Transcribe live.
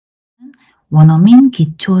원어민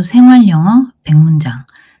기초 생활영어 100문장.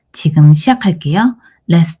 지금 시작할게요.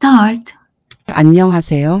 Let's start.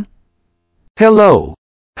 안녕하세요. Hello.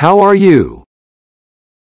 How are you?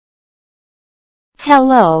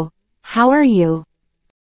 Hello, how are you?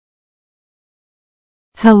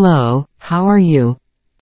 Hello, how are you?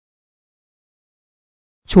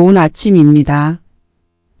 좋은 아침입니다.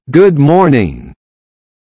 Good morning.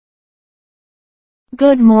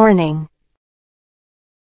 Good morning.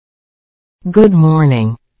 Good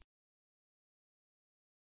morning.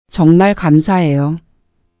 정말 감사해요.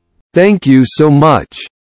 Thank you so much.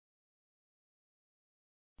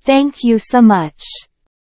 Thank you so much.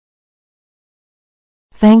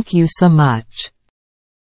 Thank you so much.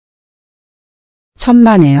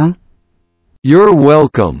 천만에요. You're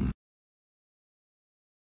welcome.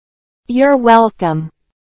 You're welcome.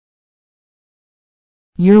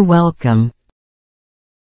 You're welcome.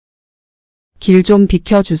 길 좀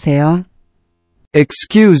비켜주세요.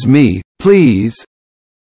 Excuse me, please.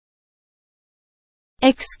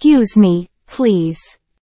 Excuse me, please.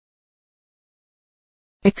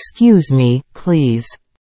 Excuse me, please.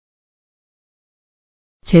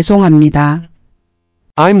 죄송합니다.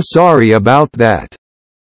 I'm sorry about that.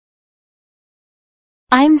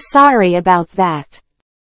 I'm sorry about that.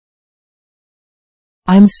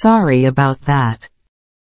 I'm sorry about that.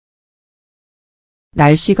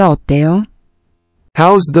 날씨가 어때요?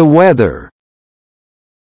 How's the weather?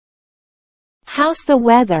 How's the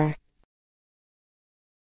weather?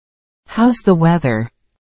 How's the weather?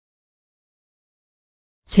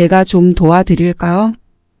 제가 좀 도와드릴까요?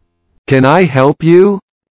 Can I help you?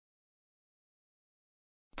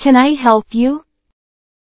 Can I help you?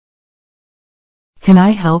 Can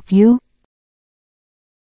I help you?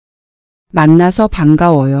 만나서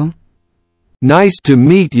반가워요. Nice to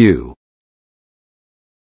meet you.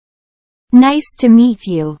 Nice to meet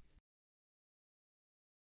you.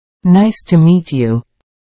 Nice to meet you.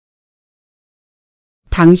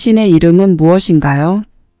 당신의 이름은 무엇인가요?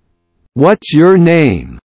 What's your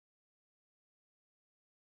name?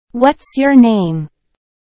 What's your name?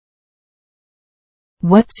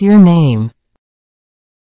 What's your name?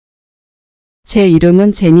 제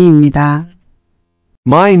이름은 제니입니다.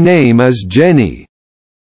 My name is Jenny.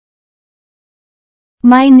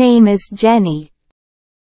 My name is Jenny.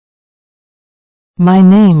 My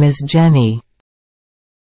name is Jenny.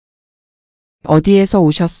 어디에서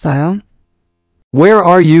오셨어요? Where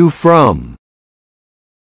are you from?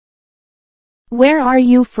 Where are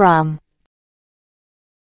you from?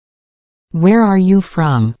 Where are you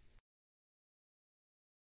from?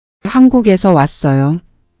 한국에서 왔어요.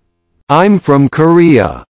 I'm from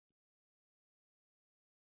Korea.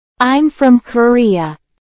 I'm from Korea.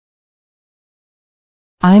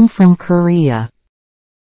 I'm from Korea.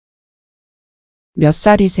 몇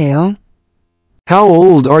살이세요? How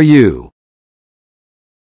old are you?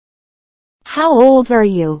 How old are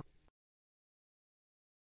you?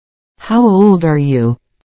 How old are you?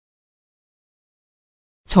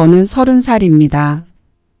 저는 30살입니다.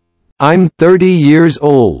 I'm 30 years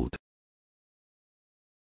old.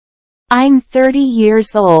 I'm 30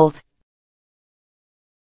 years old.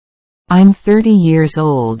 I'm 30 years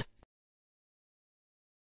old.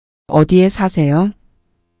 어디에 사세요?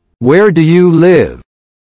 Where do you live?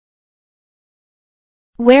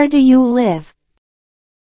 Where do you live?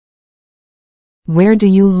 Where do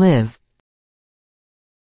you live?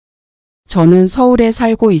 저는 서울에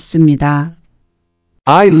살고 있습니다.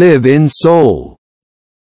 I live in Seoul.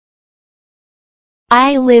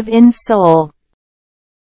 I live in Seoul.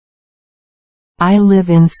 I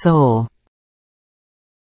live in Seoul.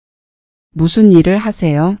 무슨 일을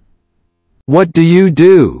하세요? What do you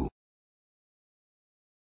do?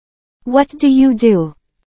 What do you do?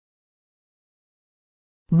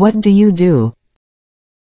 What do you do?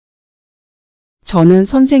 저는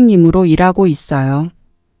선생님으로 일하고 있어요.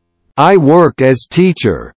 I work as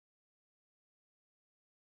teacher.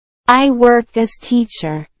 I work as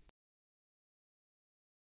teacher.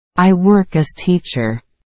 I work as teacher.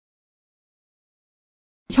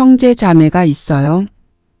 형제 자매가 있어요.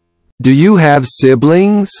 Do you have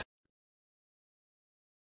siblings?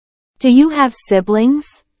 Do you have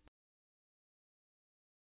siblings?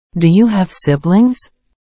 Do you have siblings?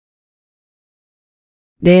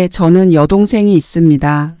 네, 저는 여동생이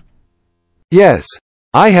있습니다. Yes,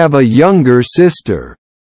 I have a younger sister.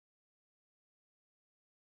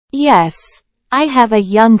 Yes, I have a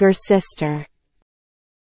younger sister.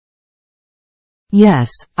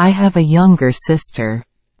 Yes, I have a younger sister.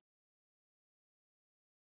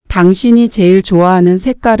 당신이 제일 좋아하는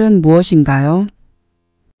색깔은 무엇인가요?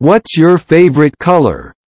 What's your favorite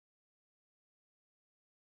color?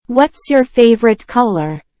 What's your favorite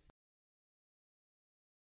color?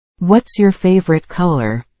 What's your favorite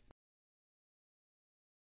color?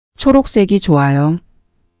 초록색이 좋아요.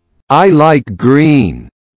 I like green.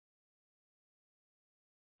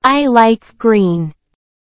 I like green.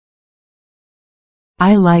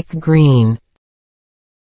 I like green.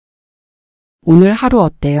 오늘 하루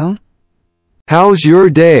어때요? How's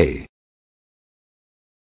your day?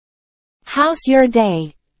 How's your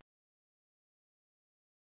day?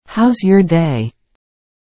 How's your day?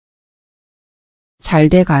 잘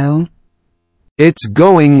돼가요. It's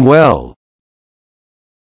going well.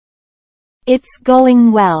 It's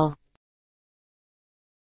going well.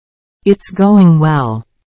 It's going well.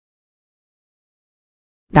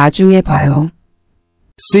 나중에 봐요.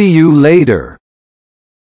 See you later.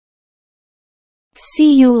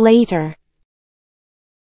 See you later.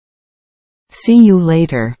 See you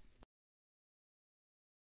later.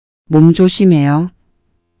 몸 조심해요.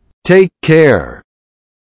 Take care.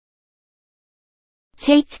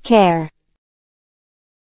 Take care.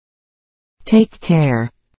 Take care.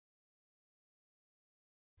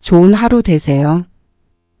 좋은 하루 되세요.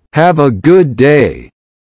 Have a good day.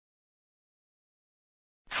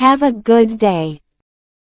 Have a good day.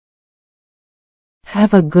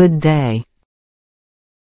 Have a good day.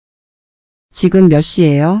 지금 몇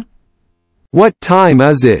시예요? What time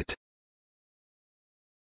is it?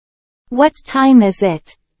 What time is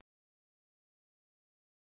it?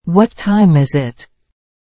 What time is it?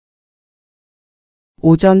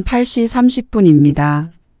 오전 8시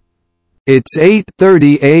 30분입니다. It's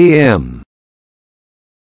 8:30 a.m.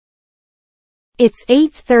 It's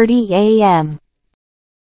 8:30 a.m.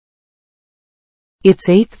 It's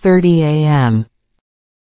 8:30 a.m.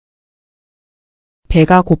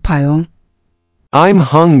 배가 고파요. I'm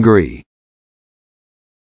hungry.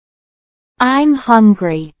 I'm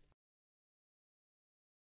hungry.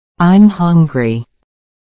 I'm hungry.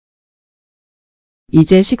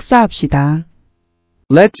 이제 식사합시다.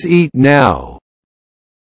 Let's eat now.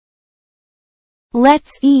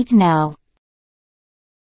 Let's eat now.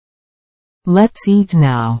 Let's eat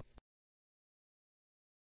now.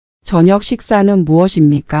 저녁 식사는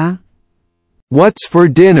무엇입니까? What's for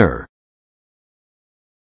dinner?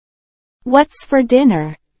 What's for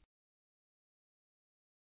dinner?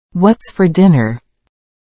 What's for dinner?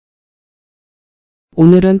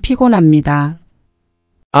 오늘은 피곤합니다.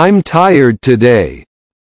 I'm tired today.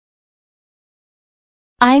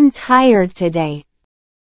 I'm tired today.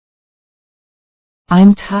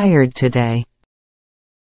 I'm tired today.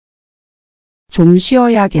 좀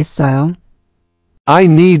쉬어야겠어요. I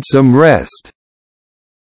need some rest.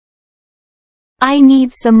 I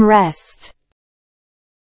need some rest.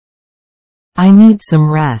 I need some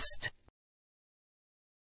rest.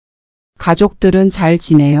 가족들은 잘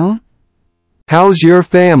지내요? How's your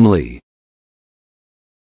family?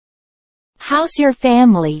 How's your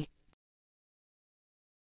family?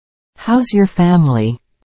 How's your family?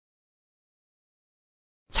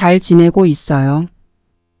 잘 지내고 있어요.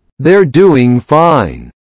 They're doing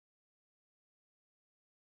fine.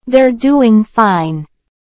 They're doing fine.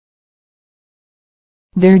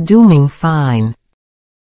 They're doing fine.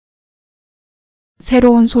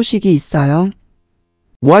 새로운 소식이 있어요.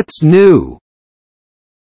 What's new?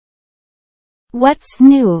 What's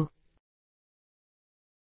new?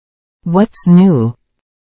 What's new?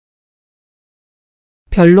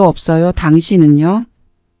 별로 없어요. 당신은요?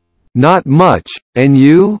 Not much, and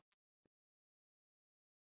you?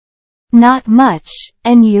 Not much,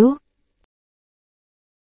 and you?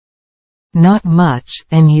 Not much,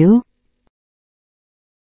 and you?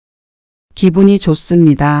 기분이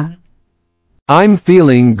좋습니다. I'm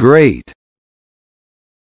feeling great.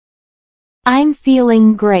 I'm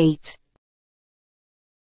feeling great.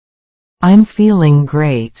 I'm feeling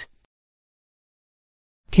great.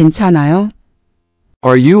 괜찮아요?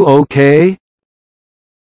 Are you okay?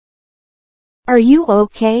 Are you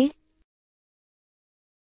okay?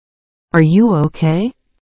 Are you okay?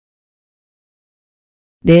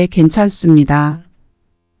 네, 괜찮습니다.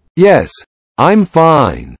 Yes, I'm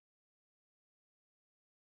fine.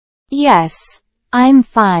 Yes, I'm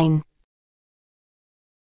fine.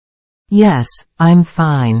 Yes, I'm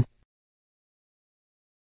fine.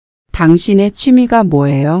 당신의 취미가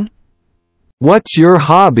뭐예요? What's your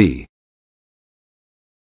hobby?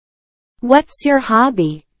 What's your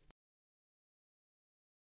hobby?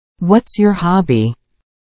 What's your hobby?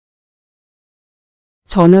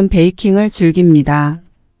 저는 베이킹을 즐깁니다.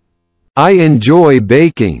 I enjoy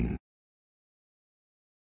baking.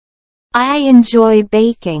 I enjoy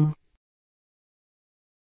baking.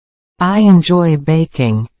 I enjoy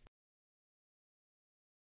baking.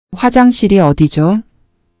 화장실이 어디죠?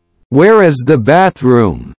 Where is the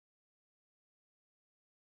bathroom?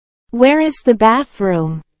 Where is the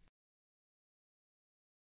bathroom?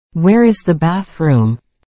 Where is the bathroom?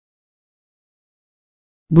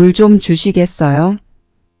 물 좀 주시겠어요?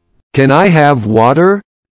 Can I have water?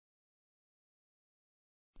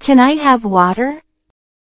 Can I have water?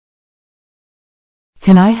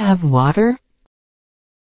 Can I have water?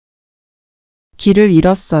 길을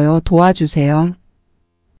잃었어요. 도와주세요.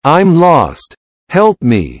 I'm lost. Help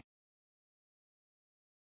me.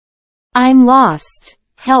 I'm lost.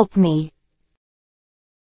 Help me.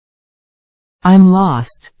 I'm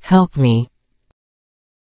lost. Help me.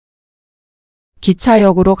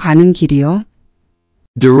 기차역으로 가는 길이요.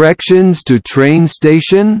 Directions to train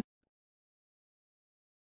station?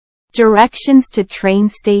 Directions to train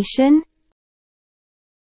station?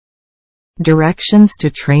 Directions to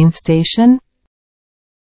train station?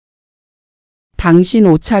 당신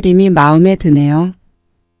옷차림이 마음에 드네요.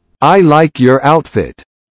 I like your outfit.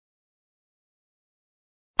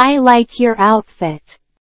 I like your outfit.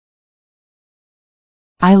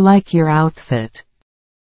 I like your outfit.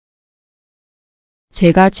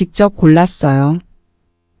 제가 직접 골랐어요.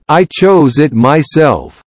 I chose it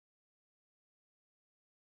myself.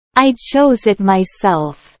 I chose it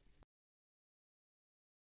myself.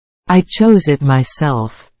 I chose it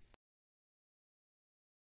myself.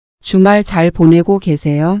 주말 잘 보내고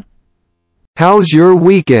계세요? How's your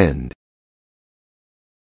weekend?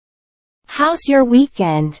 How's your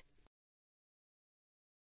weekend?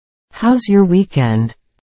 How's your weekend?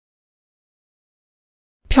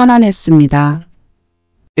 편안했습니다.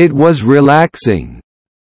 It was relaxing.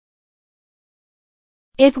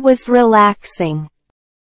 It was relaxing.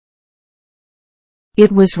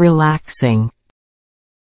 It was relaxing.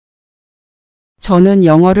 저는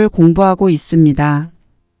영어를 공부하고 있습니다.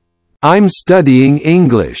 I'm studying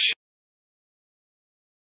English.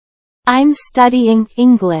 I'm studying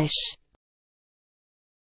English.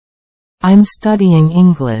 I'm studying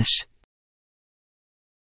English.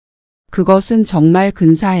 그것은 정말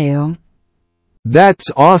근사해요.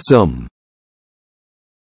 That's awesome.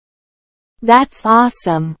 That's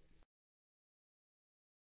awesome.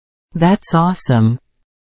 That's awesome.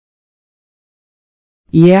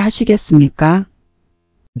 이해하시겠습니까?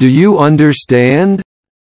 Do you understand?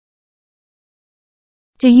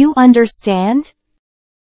 Do you understand?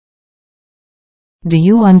 Do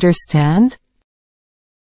you understand?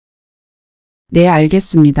 네,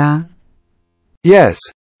 알겠습니다. Yes,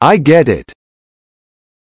 I get it.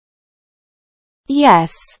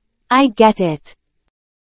 Yes, I get it.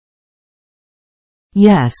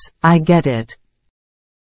 Yes, I get it.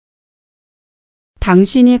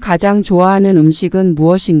 당신이 가장 좋아하는 음식은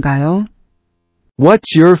무엇인가요?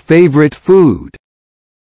 What's your favorite food?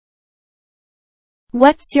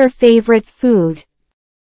 What's your favorite food?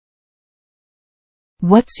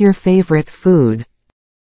 What's your favorite food?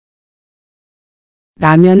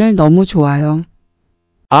 라면을 너무 좋아요.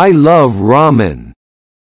 I love ramen.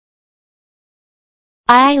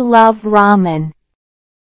 I love ramen.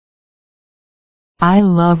 I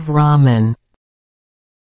love ramen.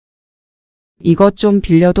 이것 좀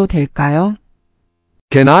빌려도 될까요?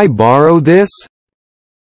 Can I borrow this?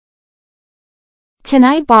 Can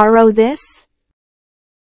I borrow this?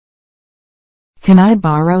 Can I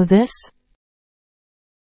borrow this?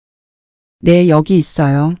 네, 여기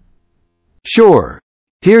있어요. Sure.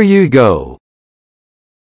 Here you go.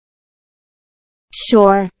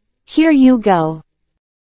 Sure. Here you go.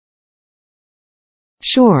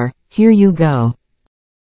 Sure, here you go.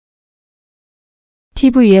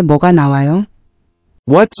 TV에 뭐가 나와요?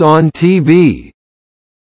 What's on TV?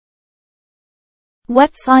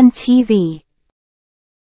 What's on TV?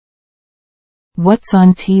 What's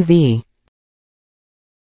on TV?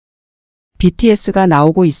 BTS가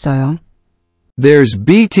나오고 있어요. There's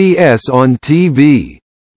BTS on TV.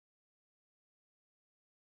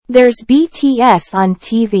 There's BTS on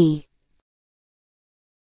TV.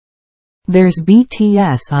 There's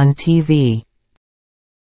BTS on TV.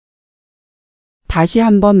 다시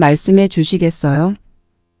한번 말씀해 주시겠어요?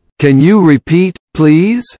 Can you repeat,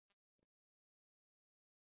 please?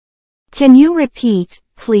 Can you repeat,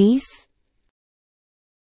 please?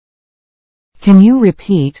 Can you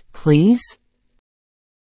repeat, please?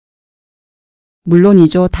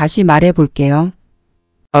 물론이죠. 다시 말해 볼게요.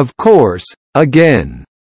 Of course, again.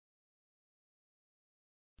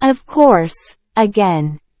 Of course,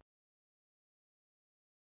 again.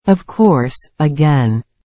 Of course, again.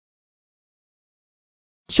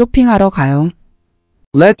 쇼핑하러 가요.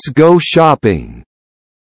 Let's go shopping.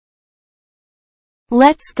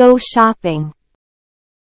 Let's go shopping.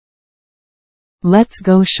 Let's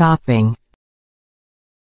go shopping.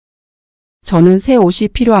 저는 새 옷이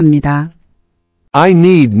필요합니다. I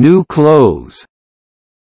need new clothes.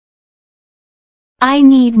 I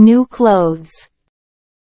need new clothes.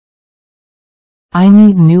 I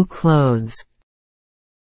need new clothes.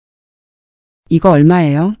 이거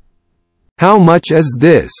얼마예요? How much is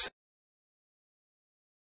this?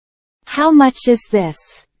 How much is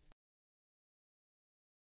this?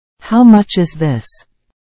 How much is this?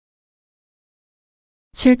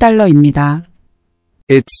 $7입니다.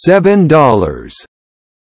 It's $7.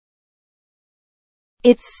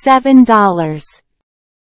 It's $7.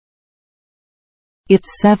 It's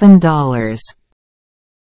 $7.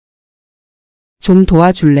 좀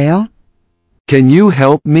도와줄래요? Can you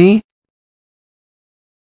help me?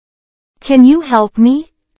 Can you help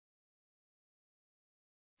me?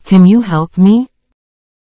 Can you help me?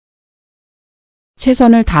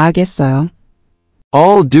 최선을 다하겠어요.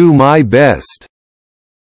 I'll do my best.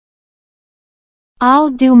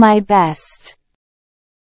 I'll do my best.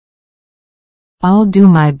 I'll do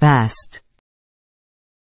my best.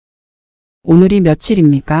 오늘이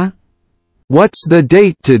며칠입니까? What's the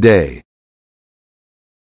date today?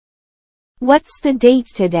 What's the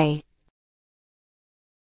date today?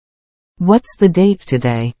 What's the date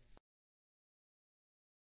today?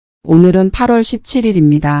 오늘은 8월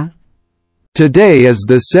 17일입니다. Today is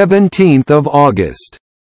the 17th of August.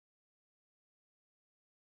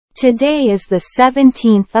 Today is the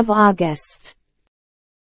 17th of August.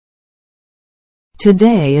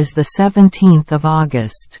 Today is the 17th of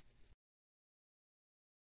August.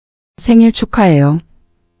 생일 축하해요.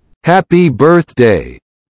 Happy birthday.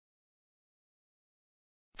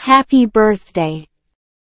 Happy birthday.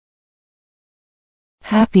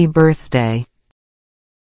 Happy birthday.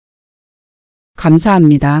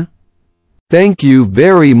 감사합니다. Thank you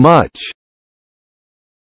very much.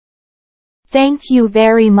 Thank you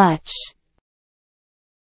very much.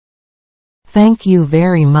 Thank you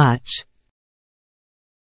very much.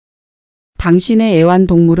 당신의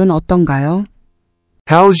애완동물은 어떤가요?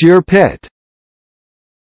 How's your pet?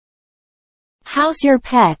 How's your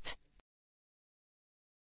pet?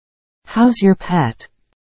 How's your pet?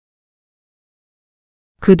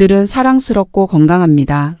 그들은 사랑스럽고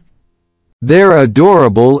건강합니다. They're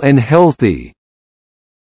adorable and healthy.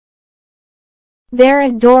 They're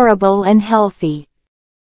adorable and healthy.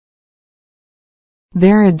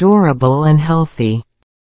 They're adorable and healthy.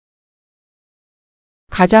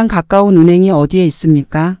 가장 가까운 은행이 어디에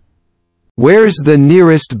있습니까? Where's the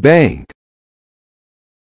nearest bank?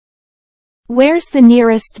 Where's the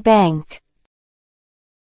nearest bank?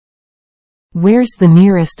 Where's the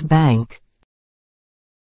nearest bank?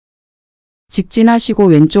 직진하시고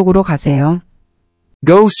왼쪽으로 가세요.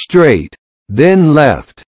 Go straight, then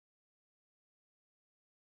left.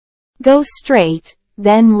 Go straight,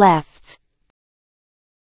 then left.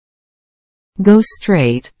 Go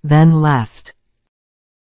straight, then left.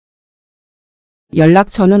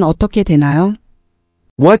 연락처는 어떻게 되나요?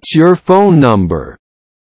 What's your phone number?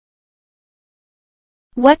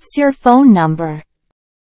 What's your phone number?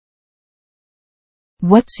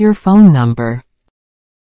 What's your phone number?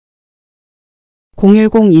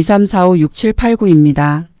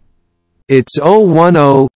 010-2345-6789입니다. It's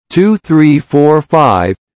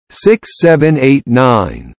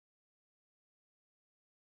 010-2345-6789.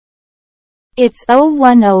 It's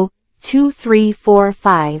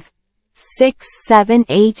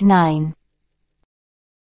 010-2345-6789.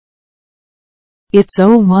 It's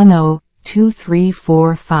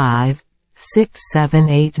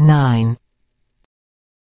 010-2345-6789.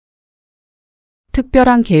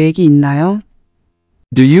 특별한 계획이 있나요?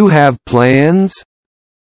 Do you have plans?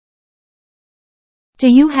 Do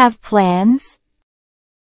you have plans?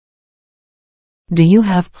 Do you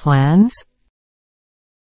have plans?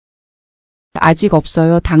 아직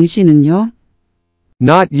없어요. 당신은요?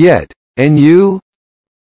 Not yet. And you?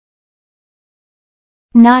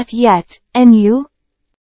 Not yet, and you?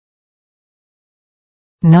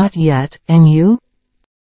 Not yet, and you?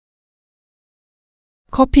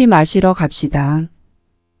 커피 마시러 갑시다.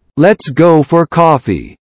 Let's go for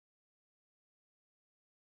coffee.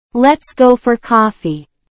 Let's go for coffee.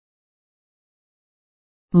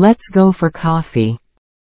 Let's go for coffee.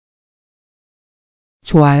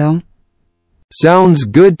 좋아요. Sounds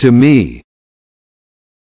good to me.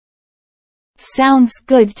 Sounds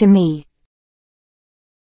good to me.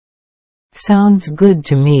 Sounds good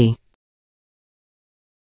to me.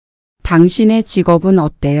 당신의 직업은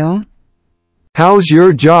어때요? How's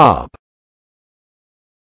your job?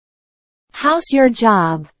 How's your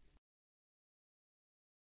job?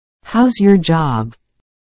 How's your job?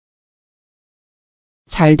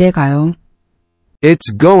 잘 돼가요.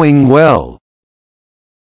 It's going well.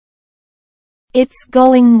 It's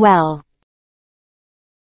going well.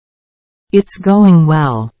 It's going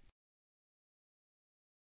well.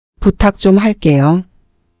 부탁 좀 할게요.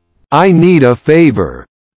 I need a favor.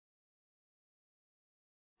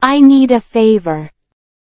 I need a favor.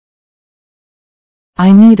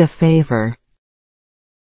 I need a favor.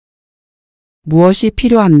 무엇이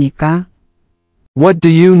필요합니까? What do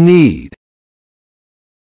you need?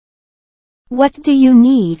 What do you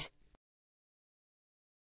need?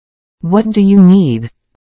 What do you need?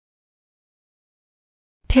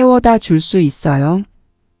 태워다 줄 수 있어요?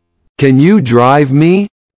 Can you drive me?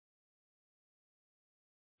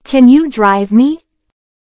 Can you drive me?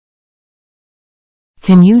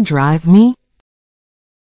 Can you drive me?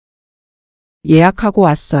 예약하고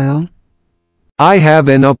왔어요. I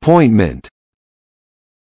have an appointment.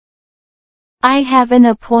 I have an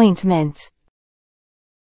appointment.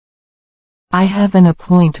 I have an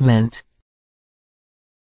appointment.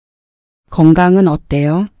 건강은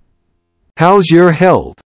어때요? How's your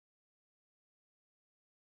health?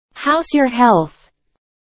 How's your health?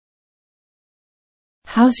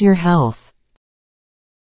 How's your health?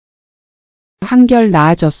 한결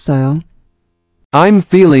나아졌어요. I'm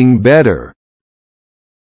feeling better.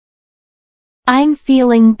 I'm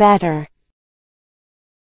feeling better.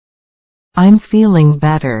 I'm feeling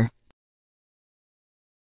better.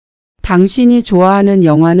 당신이 좋아하는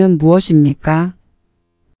영화는 무엇입니까?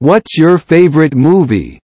 What's your favorite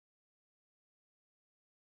movie?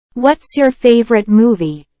 What's your favorite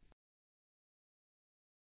movie?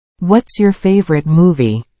 What's your favorite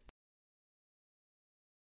movie?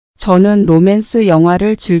 저는 로맨스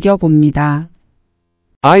영화를 즐겨 봅니다.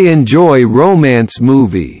 I enjoy romance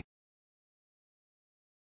movie.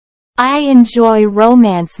 I enjoy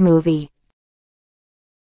romance movie.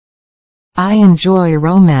 I enjoy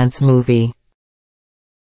romance movie.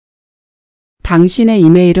 당신의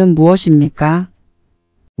이메일은 무엇입니까?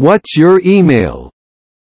 What's your email?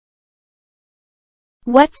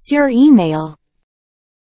 What's your email?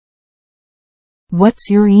 What's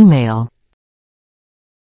your email?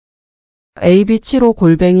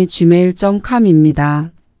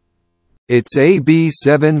 ab75@gmail.com입니다. It's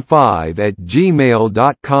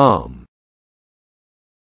ab75@gmail.com.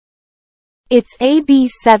 It's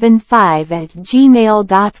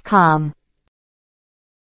ab75@gmail.com.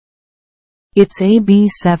 It's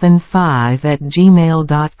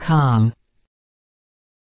ab75@gmail.com.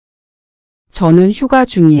 저는 휴가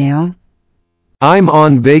중이에요. I'm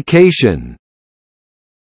on vacation.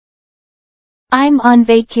 I'm on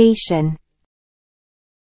vacation.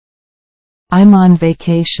 I'm on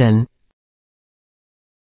vacation.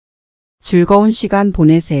 즐거운 시간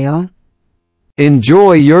보내세요.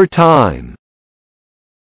 Enjoy your time.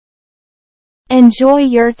 Enjoy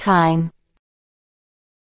your time.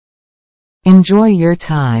 Enjoy your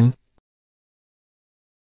time.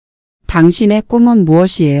 당신의 꿈은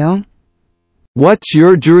무엇이에요? What's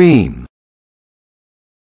your dream?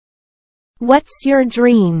 What's your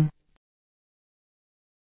dream?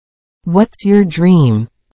 What's your dream?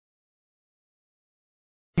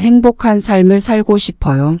 행복한 삶을 살고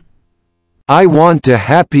싶어요. I want a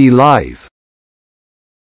happy life.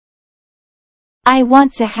 I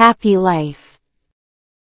want a happy life.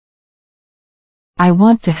 I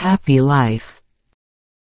want a happy life.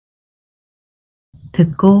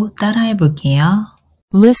 듣고 따라해 볼게요.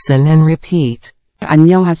 Listen and repeat.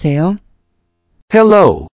 안녕하세요.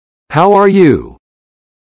 Hello. How are you?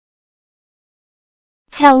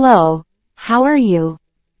 Hello, how are you?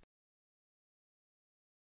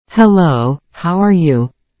 Hello, how are you?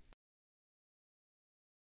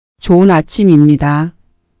 좋은 아침입니다.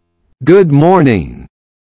 Good morning.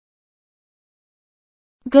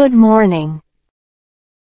 Good morning.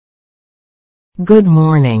 Good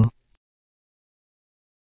morning.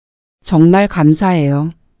 정말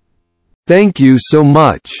감사해요. Thank you so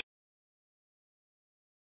much.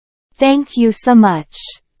 Thank you so much.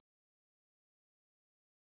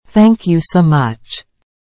 Thank you so much.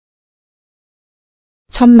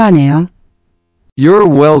 천만에요. You're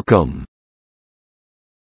welcome.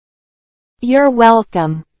 You're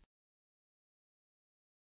welcome.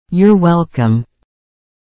 You're welcome.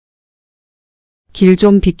 길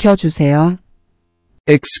좀 비켜주세요.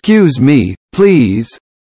 Excuse me, please.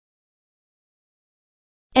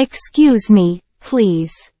 Excuse me,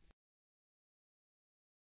 please.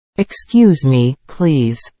 Excuse me,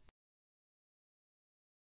 please.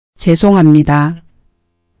 죄송합니다.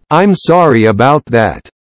 I'm sorry about that.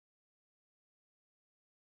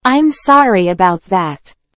 I'm sorry about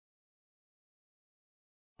that.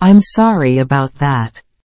 I'm sorry about that.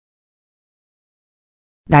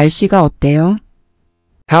 날씨가 어때요?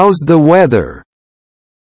 How's the weather?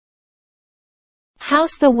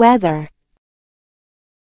 How's the weather?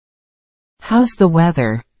 How's the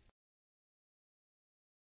weather?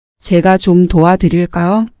 제가 좀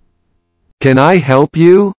도와드릴까요? Can I help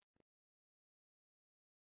you?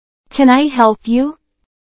 Can I help you?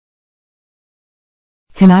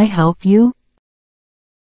 Can I help you?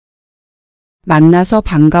 만나서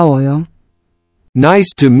반가워요.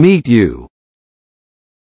 Nice to meet you.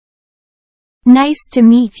 Nice to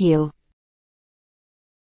meet you.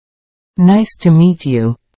 Nice to meet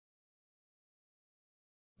you.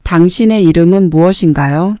 당신의 이름은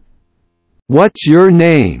무엇인가요? What's your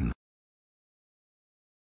name?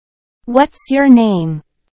 What's your name?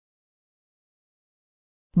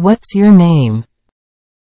 What's your name?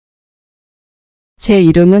 제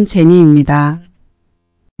이름은 제니입니다.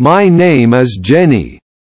 My name is Jenny.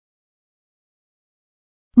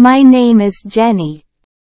 My name is Jenny.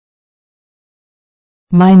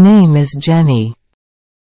 My name is Jenny.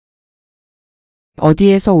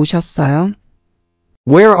 어디에서 오셨어요?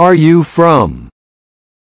 Where are you from?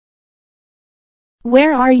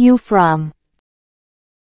 Where are you from?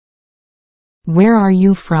 Where are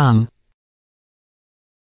you from?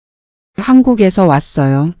 한국에서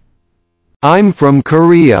왔어요. I'm from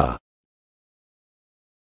Korea.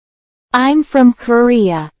 I'm from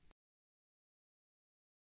Korea.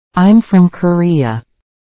 I'm from Korea.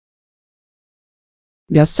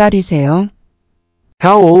 몇 살이세요?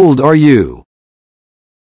 How old are you?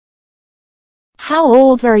 How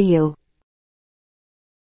old are you?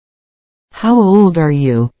 How old are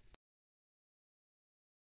you?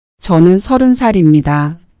 저는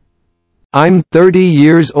 30살입니다. I'm 30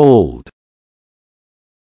 years old.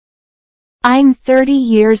 I'm 30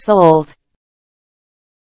 years old.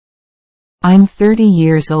 I'm 30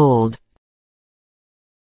 years old.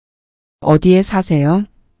 어디에 사세요?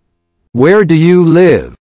 Where do you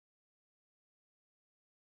live?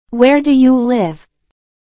 Where do you live?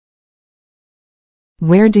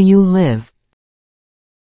 Where do you live?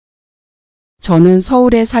 저는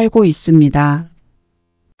서울에 살고 있습니다.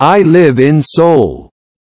 I live in Seoul.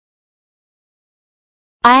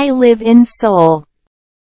 I live in Seoul.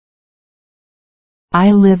 I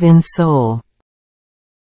live in Seoul.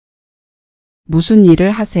 무슨 일을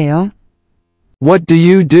하세요? What do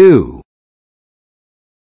you do?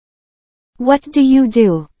 What do you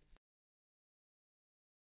do?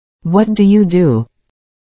 What do you do?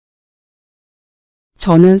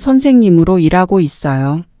 저는 선생님으로 일하고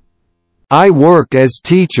있어요. I work as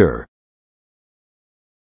teacher.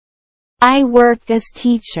 I work as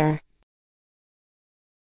teacher.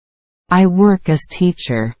 I work as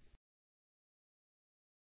teacher.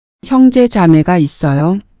 형제 자매가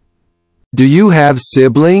있어요. Do you have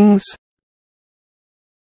siblings?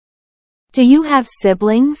 Do you have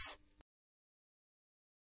siblings?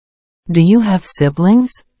 Do you have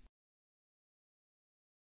siblings?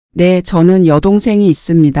 네, 저는 여동생이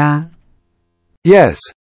있습니다. Yes,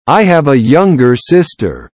 I have a younger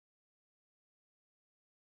sister.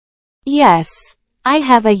 Yes, I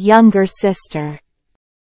have a younger sister.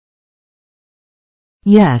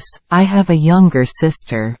 Yes, I have a younger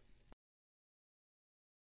sister.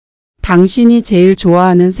 당신이 제일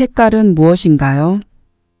좋아하는 색깔은 무엇인가요?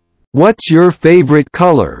 What's your favorite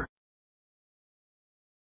color?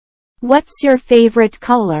 What's your favorite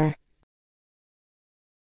color?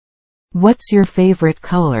 What's your favorite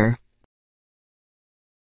color?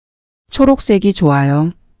 초록색이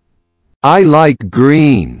좋아요. I like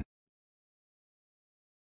green.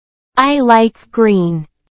 I like green.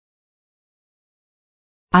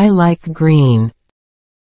 I like green.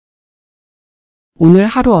 오늘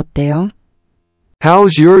하루 어때요?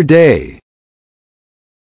 How's your day?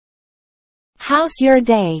 How's your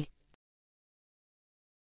day?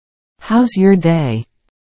 How's your day?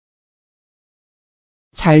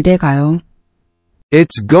 잘 돼가요.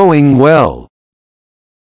 It's going well.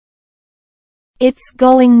 It's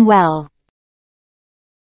going well.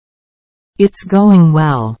 It's going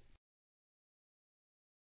well.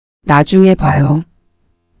 나중에 봐요.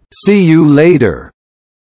 See you later.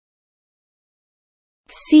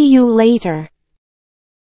 See you later.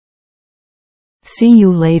 See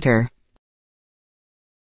you later.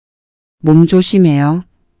 몸 조심해요.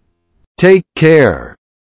 Take care.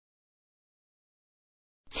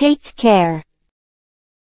 Take care.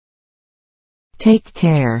 Take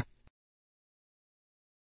care.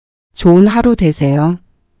 좋은 하루 되세요.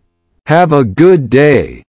 Have a good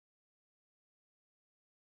day.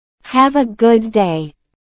 Have a good day.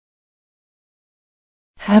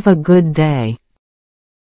 Have a good day.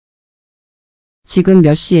 지금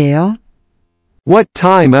몇 시예요? What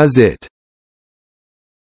time is it?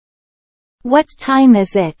 What time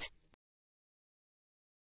is it?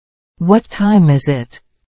 What time is it?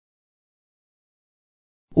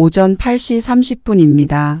 오전 8시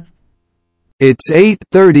 30분입니다. It's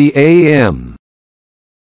 8:30 a.m.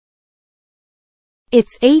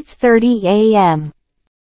 It's 8:30 a.m.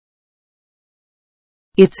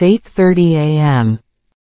 It's 8:30 a.m.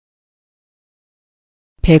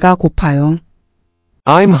 배가 고파요.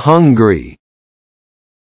 I'm hungry.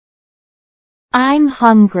 I'm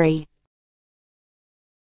hungry.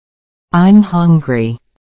 I'm hungry.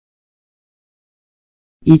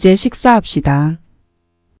 이제 식사합시다.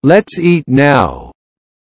 Let's eat now.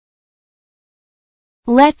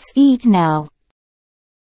 Let's eat now.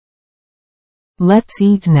 Let's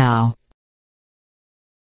eat now.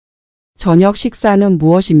 저녁 식사는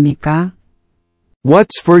무엇입니까?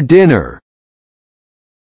 What's for dinner?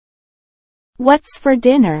 What's for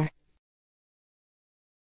dinner?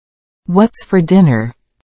 What's for dinner?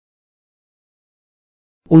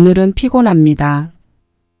 오늘은 피곤합니다.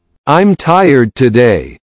 I'm tired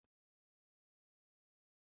today.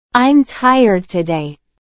 I'm tired today.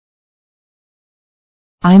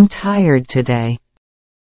 I'm tired today.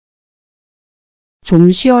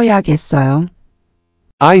 좀 쉬어야겠어요.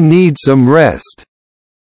 I need some rest.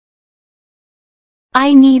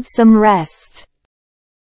 I need some rest.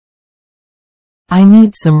 I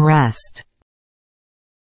need some rest.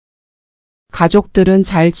 가족들은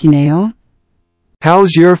잘 지내요?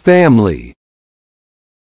 How's your family?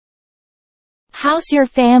 How's your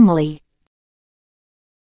family?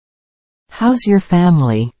 How's your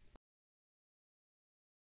family?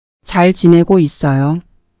 잘 지내고 있어요.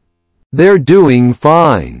 They're doing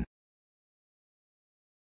fine.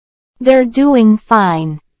 They're doing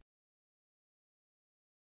fine.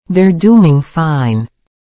 They're doing fine.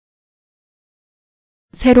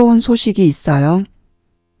 새로운 소식이 있어요?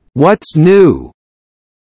 What's new?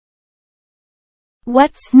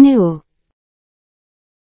 What's new?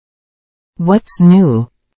 What's new?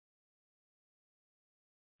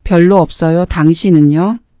 별로 없어요.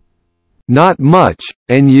 당신은요? Not much,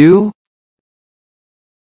 and you?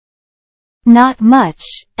 Not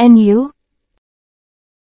much, and you?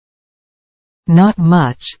 Not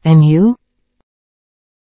much, and you?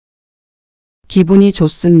 기분이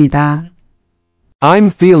좋습니다. I'm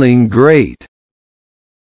feeling great.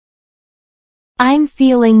 I'm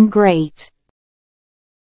feeling great.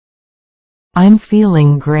 I'm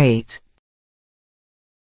feeling great.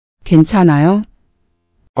 괜찮아요?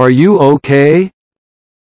 Are you okay?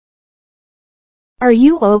 Are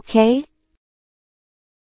you okay?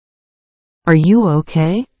 Are you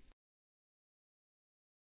okay?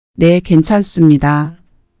 네, 괜찮습니다.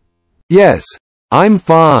 Yes, I'm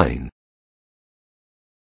fine.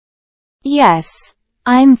 Yes,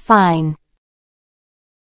 I'm fine.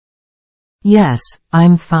 Yes,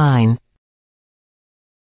 I'm fine.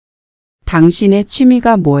 당신의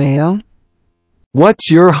취미가 뭐예요?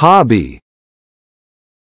 What's your hobby?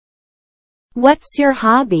 What's your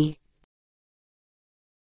hobby?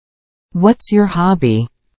 What's your hobby?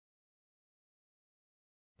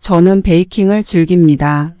 저는 베이킹을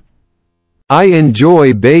즐깁니다. I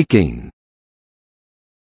enjoy baking.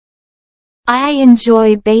 I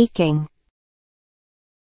enjoy baking.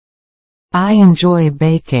 I enjoy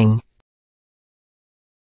baking.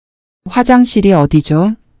 화장실이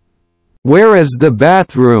어디죠? Where is the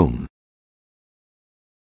bathroom?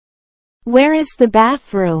 Where is the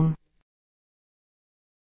bathroom?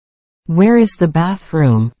 Where is the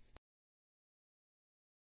bathroom?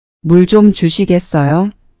 물 좀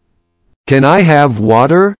주시겠어요? Can I have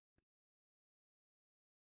water?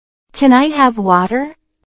 Can I have water?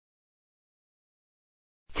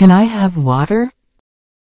 Can I have water?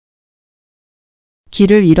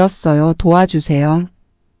 길을 잃었어요. 도와주세요.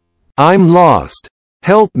 I'm lost.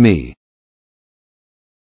 Help me.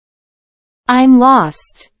 I'm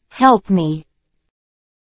lost. Help me.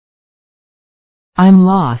 I'm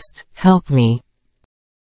lost. Help me.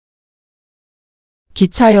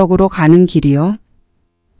 기차역으로 가는 길이요?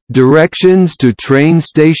 Directions to train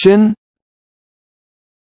station?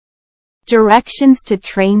 Directions to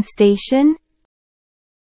train station?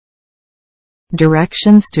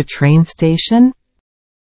 Directions to train station?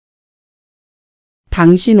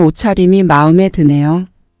 당신 옷차림이 마음에 드네요.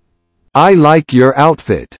 I like your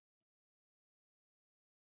outfit.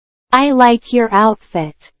 I like your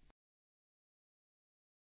outfit.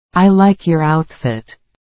 I like your outfit.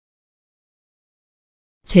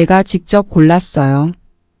 제가 직접 골랐어요.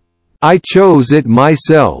 I chose it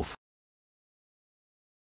myself.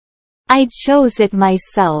 I chose it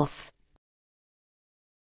myself.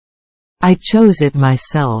 I chose it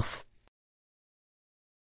myself.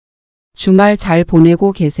 주말 잘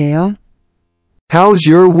보내고 계세요? How's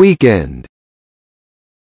your weekend?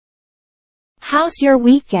 How's your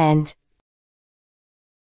weekend?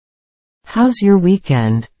 How's your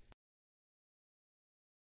weekend?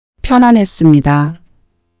 편안했습니다.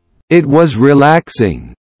 It was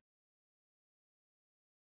relaxing.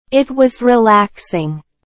 It was relaxing.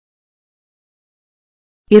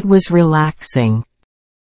 It was relaxing.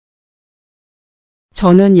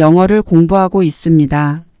 저는 영어를 공부하고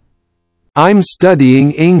있습니다. I'm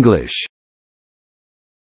studying English.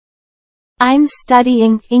 I'm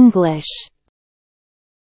studying English.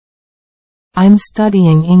 I'm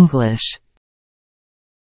studying English.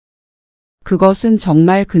 그것은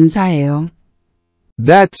정말 근사해요.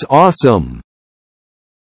 That's awesome.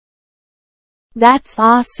 That's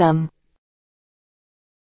awesome.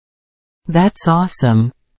 That's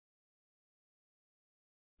awesome.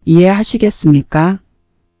 이해하시겠습니까?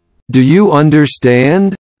 Do you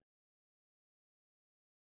understand?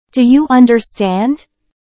 Do you understand?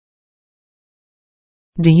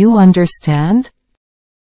 Do you understand?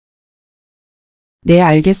 네,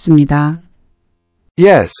 알겠습니다.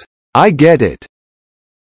 Yes, I get it.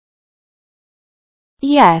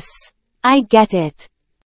 Yes, I get it.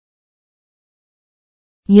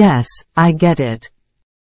 Yes, I get it.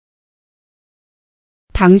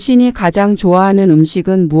 당신이 가장 좋아하는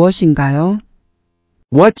음식은 무엇인가요?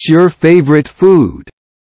 What's your favorite food?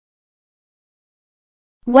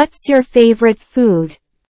 What's your favorite food?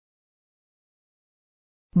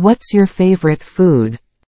 What's your favorite food?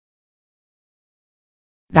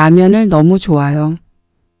 라면을 너무 좋아요.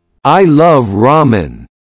 I love ramen.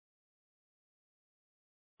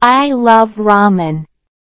 I love ramen.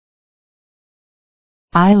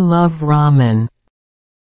 I love ramen.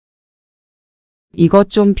 이것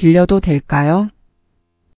좀 빌려도 될까요?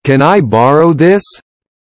 Can I borrow this?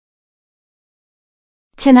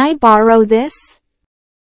 Can I borrow this?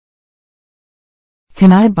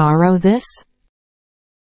 Can I borrow this?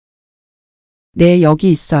 네,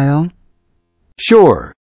 여기 있어요.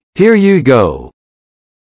 Sure. Here you go.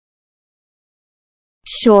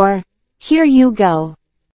 Sure. Here you go.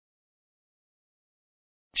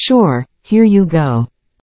 Sure, here you go.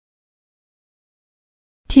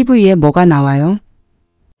 TV에 뭐가 나와요?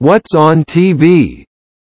 What's on TV?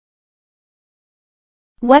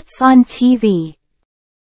 What's on TV?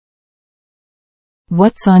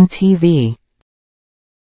 What's on TV?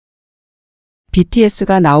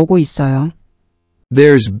 BTS가 나오고 있어요.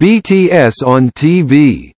 There's BTS on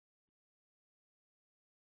TV.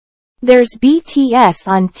 There's BTS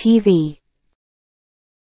on TV.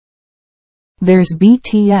 There's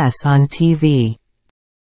BTS on TV.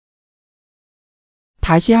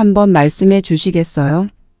 다시 한번 말씀해 주시겠어요?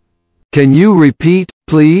 Can you repeat,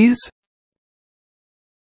 please?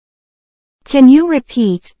 Can you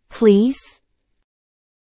repeat, please?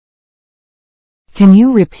 Can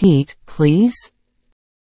you repeat, please?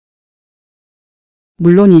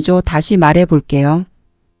 물론이죠. 다시 말해 볼게요.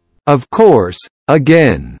 Of course,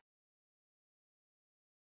 again.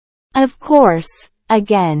 Of course,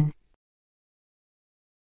 again.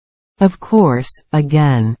 Of course,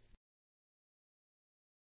 again.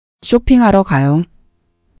 쇼핑하러 가요.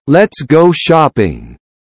 Let's go shopping.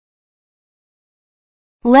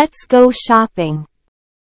 Let's go shopping.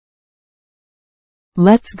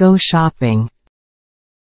 Let's go shopping.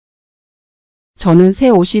 저는 새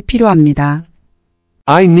옷이 필요합니다.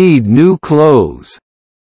 I need new clothes.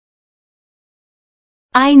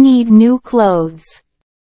 I need new clothes.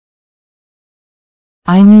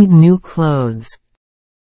 I need new clothes.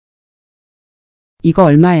 이거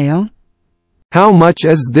얼마예요? How much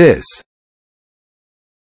is this?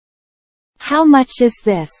 How much is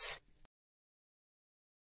this?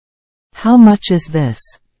 How much is this?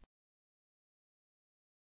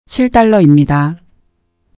 $7입니다.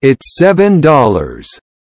 It's $7.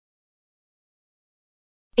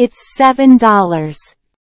 It's $7.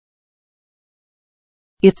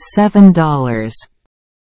 It's $7.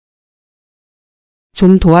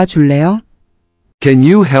 좀 도와줄래요? Can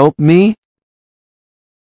you help me?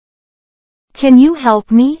 Can you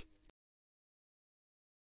help me?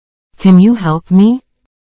 Can you help me?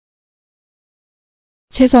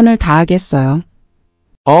 최선을 다하겠어요.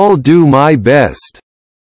 I'll do my best.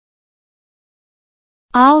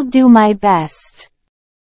 I'll do my best.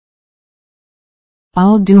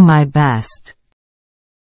 I'll do my best.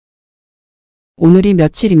 오늘이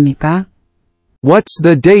며칠입니까? What's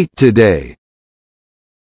the date today?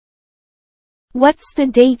 What's the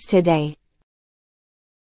date today?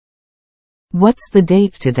 What's the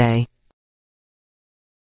date today?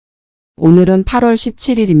 오늘은 8월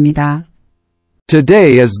 17일입니다.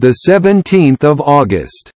 Today is the 17th of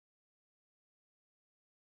August.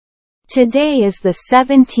 Today is the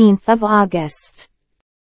 17th of August.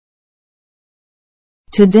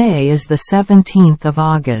 Today is the 17th of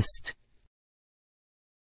August.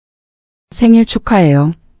 생일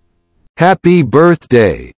축하해요. Happy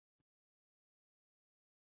birthday.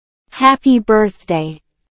 Happy birthday.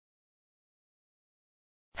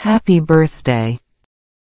 Happy birthday.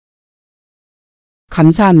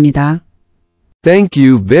 감사합니다. Thank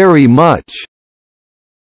you very much.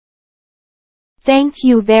 Thank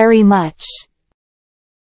you very much.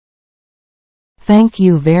 Thank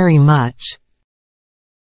you very much.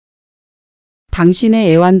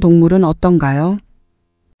 당신의 애완동물은 어떤가요?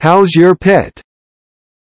 How's your pet?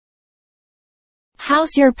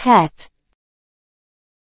 How's your pet?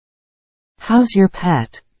 How's your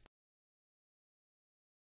pet?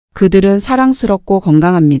 그들은 사랑스럽고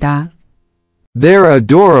건강합니다. They're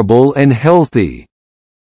adorable and healthy.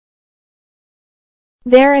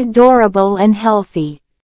 They're adorable and healthy.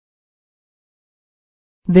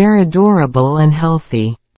 They're adorable and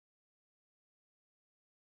healthy.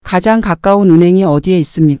 가장 가까운 은행이 어디에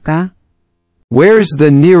있습니까? Where's the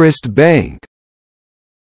nearest bank?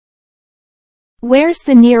 Where's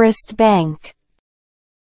the nearest bank?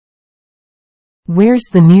 Where's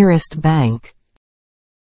the nearest bank?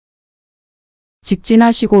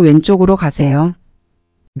 직진하시고 왼쪽으로 가세요.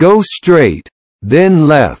 Go straight, then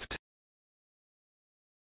left.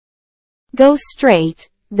 Go straight,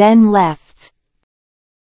 then left.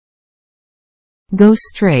 Go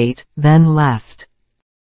straight, then left.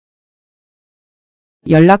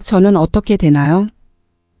 연락처는 어떻게 되나요?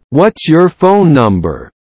 What's your phone number?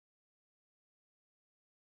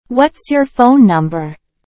 What's your phone number?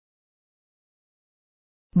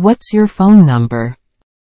 What's your phone number?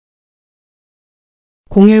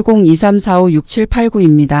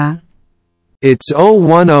 010-2345-6789입니다. It's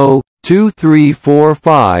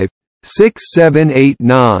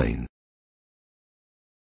 010-2345-6789.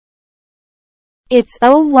 It's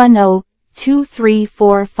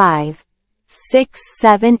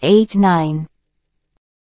 010-2345-6789.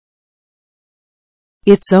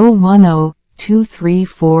 It's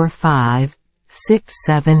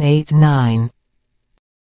 010-2345-6789.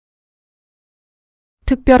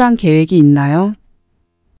 특별한 계획이 있나요?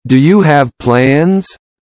 Do you have plans?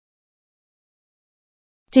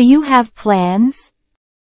 Do you have plans?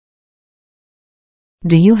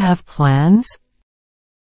 Do you have plans?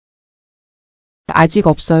 아직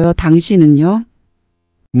없어요. 당신은요?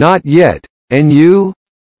 Not yet. And you?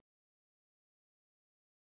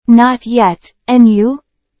 Not yet, and you?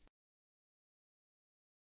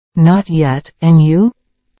 Not yet, and you?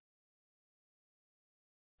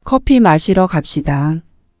 커피 마시러 갑시다.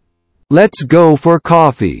 Let's go for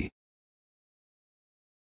coffee.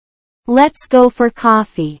 Let's go for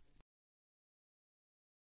coffee.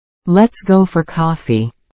 Let's go for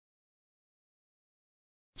coffee.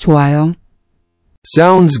 좋아요.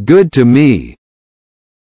 Sounds good to me.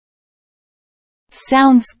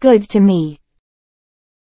 Sounds good to me.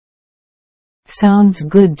 Sounds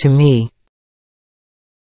good to me.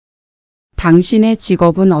 당신의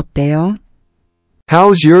직업은 어때요?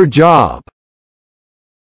 How's your job?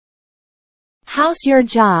 How's your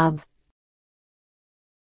job?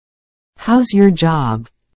 How's your job?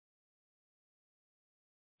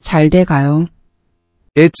 잘 돼가요.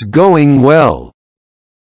 It's going well.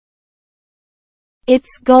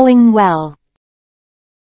 It's going well.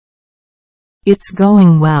 It's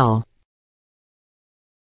going well.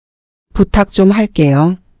 부탁 좀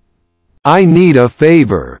할게요. I need a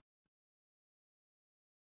favor.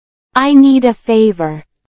 I need a favor.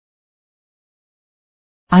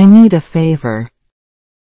 I need a favor.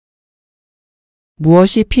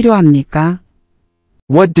 무엇이 필요합니까?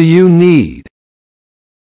 What do you need?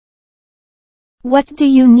 What do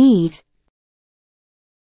you need?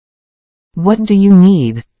 What do you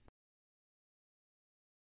need?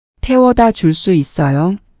 태워다 줄 수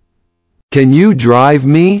있어요? Can you drive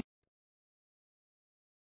me?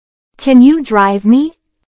 Can you drive me?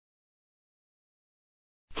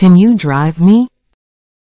 Can you drive me?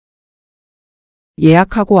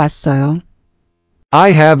 예약하고 왔어요.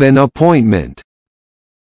 I have an appointment.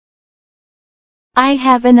 I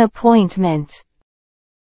have an appointment.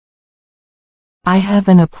 I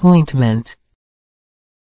have an appointment.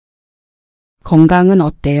 건강은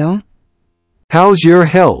어때요? How's your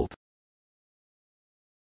health?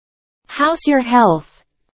 How's your health?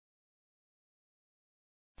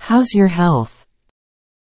 How's your health?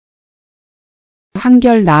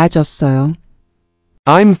 한결 나아졌어요.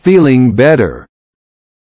 I'm feeling better.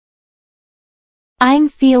 I'm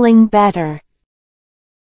feeling better.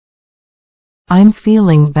 I'm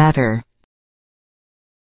feeling better.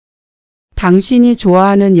 당신이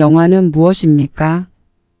좋아하는 영화는 무엇입니까?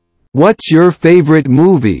 What's your favorite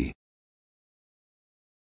movie?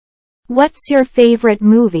 What's your favorite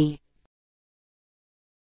movie?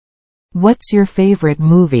 What's your favorite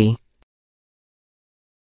movie?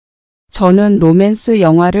 저는 로맨스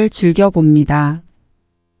영화를 즐겨 봅니다.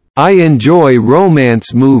 I enjoy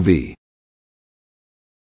romance movie.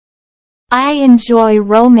 I enjoy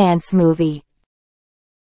romance movie.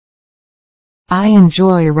 I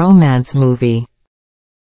enjoy romance movie.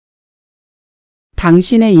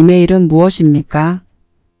 당신의 이메일은 무엇입니까?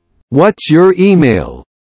 What's your email?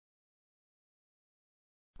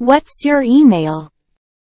 What's your email?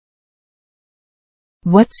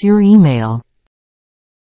 What's your email?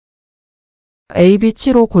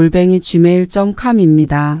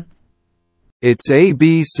 ab75@gmail.com입니다. It's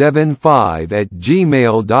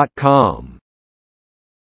ab75@gmail.com.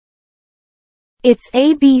 It's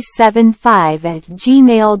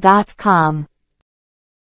ab75@gmail.com.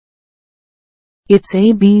 It's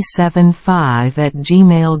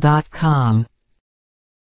ab75@gmail.com.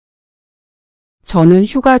 저는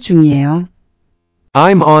휴가 중이에요.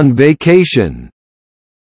 I'm on vacation.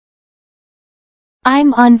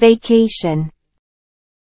 I'm on vacation.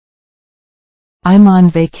 I'm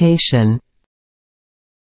on vacation.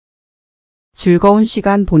 즐거운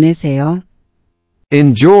시간 보내세요.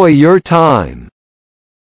 Enjoy your time.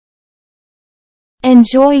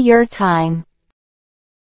 Enjoy your time.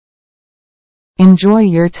 Enjoy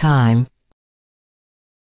your time.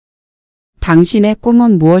 당신의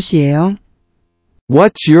꿈은 무엇이에요?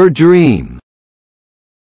 What's your dream?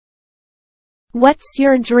 What's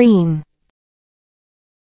your dream?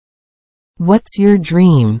 What's your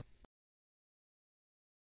dream?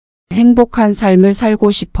 행복한 삶을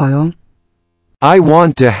살고 싶어요. I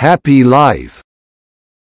want a happy life.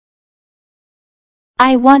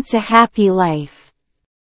 I want a happy life.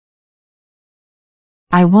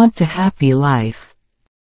 I want a happy life.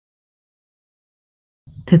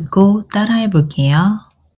 듣고 따라해 볼게요.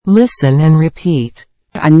 Listen and repeat.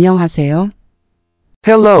 안녕하세요.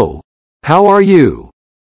 Hello. How are you?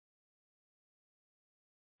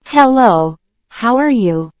 Hello, how are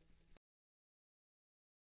you?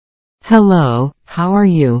 Hello, how are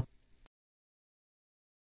you?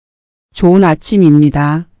 좋은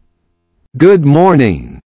아침입니다. Good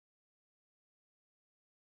morning.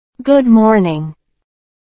 Good morning.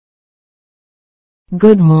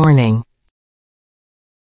 Good morning.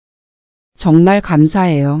 정말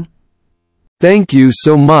감사해요. Thank you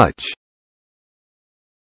so much.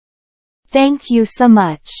 Thank you so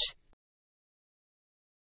much.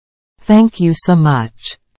 Thank you so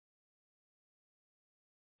much.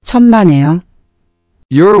 천만에요.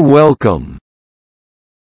 You're welcome.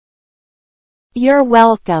 You're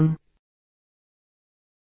welcome.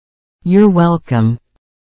 You're welcome.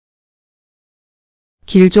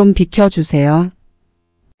 길 좀 비켜주세요.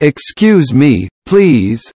 Excuse me,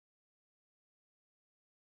 please.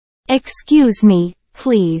 Excuse me,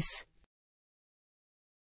 please.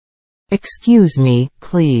 Excuse me,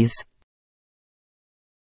 please.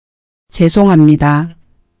 죄송합니다.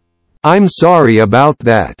 I'm sorry about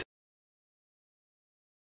that.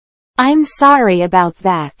 I'm sorry about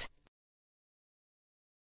that.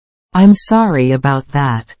 I'm sorry about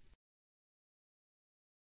that.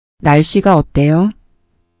 날씨가 어때요?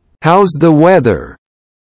 How's the weather?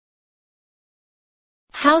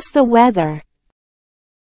 How's the weather?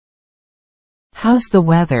 How's the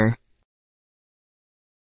weather?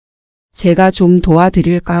 제가 좀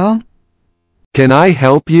도와드릴까요? Can I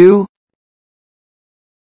help you?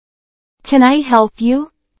 Can I help you?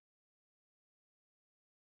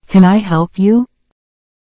 Can I help you?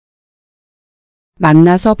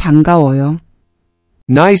 만나서 반가워요.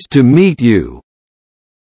 Nice to meet you.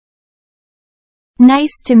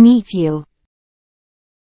 Nice to meet you.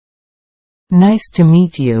 Nice to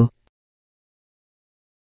meet you.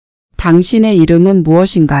 당신의 이름은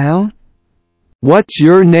무엇인가요? What's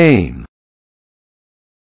your name?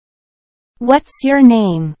 What's your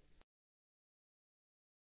name?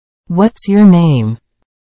 What's your name?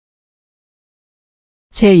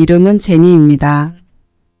 제 이름은 제니입니다.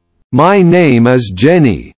 My name is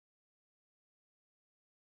Jenny.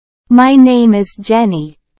 My name is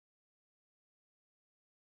Jenny.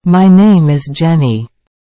 My name is Jenny.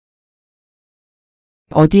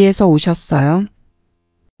 어디에서 오셨어요?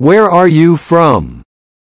 Where are you from?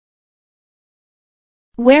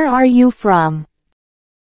 Where are you from?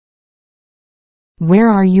 Where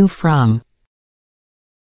are you from?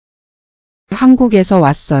 한국에서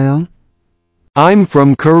왔어요. I'm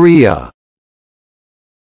from Korea.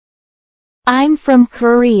 I'm from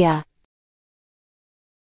Korea.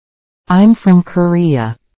 I'm from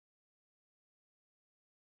Korea.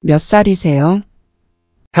 몇 살이세요?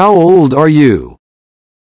 How old are you?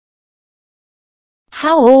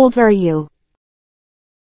 How old are you?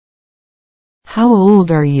 How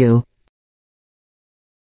old are you?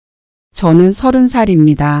 저는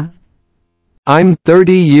 30살입니다. I'm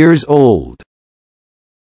 30 years old.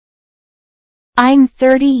 I'm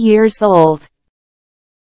 30 years old.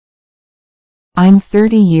 I'm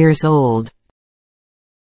 30 years old.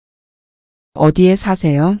 어디에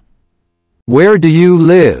사세요? Where do you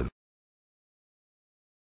live?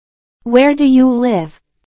 Where do you live?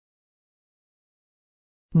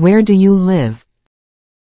 Where do you live?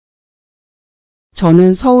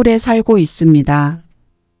 저는 서울에 살고 있습니다.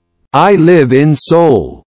 I live in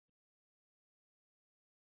Seoul.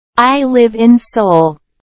 I live in Seoul.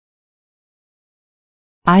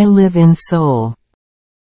 I live in Seoul.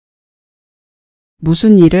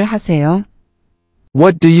 무슨 일을 하세요?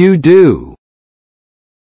 What do you do?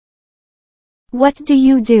 What do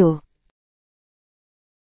you do?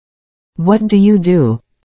 What do you do?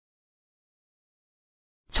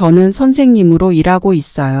 저는 선생님으로 일하고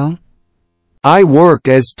있어요. I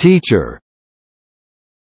work as teacher.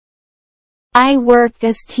 I work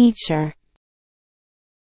as teacher.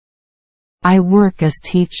 I work as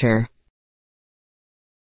teacher.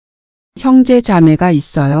 형제 자매가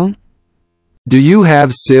있어요? Do you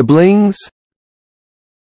have siblings?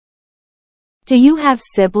 Do you have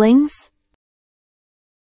siblings?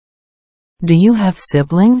 Do you have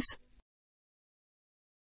siblings?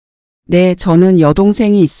 네, 저는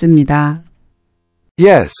여동생이 있습니다.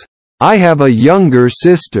 Yes, I have a younger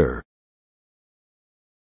sister.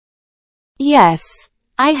 Yes,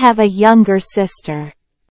 I have a younger sister.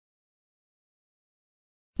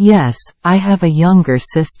 Yes, I have a younger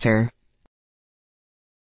sister.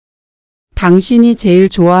 당신이 제일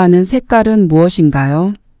좋아하는 색깔은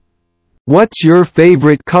무엇인가요? What's your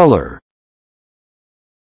favorite color?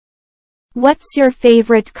 What's your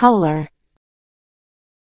favorite color?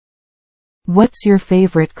 What's your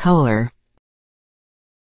favorite color?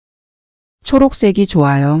 초록색이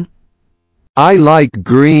좋아요. I like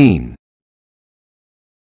green.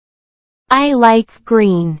 I like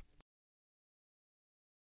green.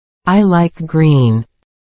 I like green.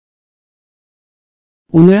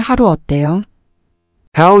 오늘 하루 어때요?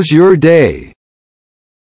 How's your day?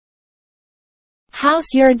 How's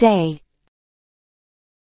your day?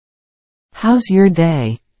 How's your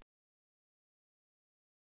day?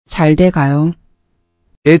 잘 돼가요.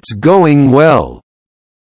 It's going well.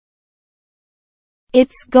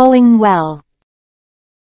 It's going well.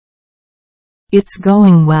 It's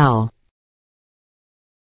going well.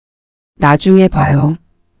 나중에 봐요.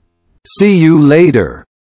 See you later.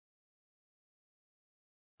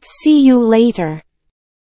 See you later.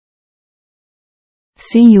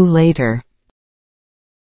 See you later.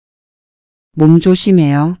 몸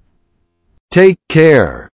조심해요. Take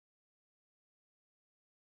care.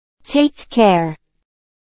 Take care.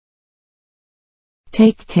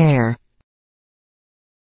 Take care.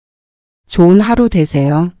 좋은 하루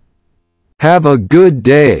되세요. Have a good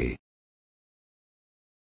day.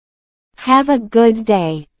 Have a good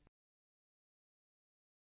day.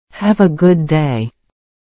 Have a good day.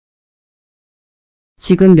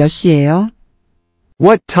 지금 몇 시예요?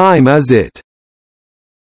 What time is it?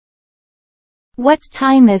 What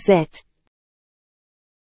time is it?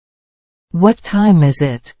 What time is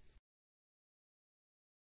it?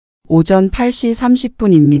 오전 8시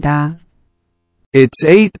 30분입니다. It's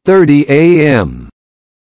 8:30 a.m.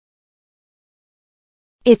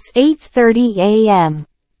 It's 8:30 a.m.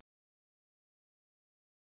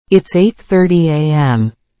 It's 8:30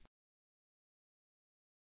 a.m.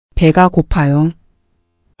 배가 고파요.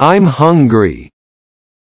 I'm hungry.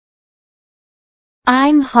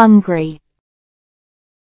 I'm hungry.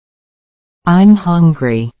 I'm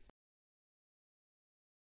hungry.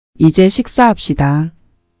 이제 식사합시다.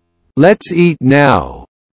 Let's eat now.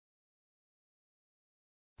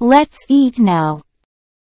 Let's eat now.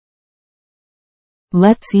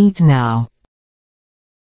 Let's eat now.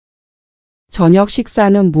 저녁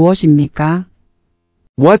식사는 무엇입니까?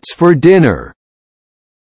 What's for dinner?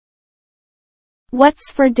 What's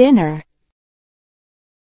for dinner?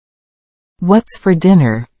 What's for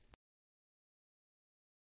dinner?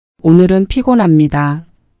 오늘은 피곤합니다.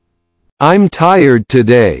 I'm tired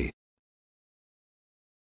today.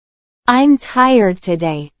 I'm tired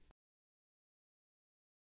today.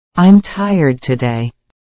 I'm tired today.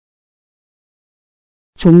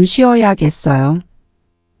 좀 쉬어야겠어요.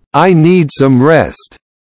 I need some rest.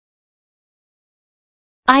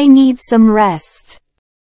 I need some rest.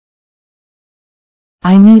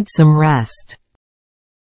 I need some rest.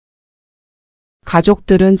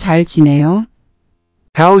 가족들은 잘 지내요?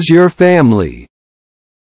 How's your family?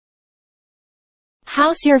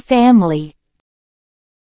 How's your family?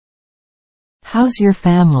 How's your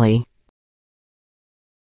family?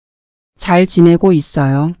 잘 지내고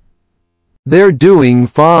있어요. They're doing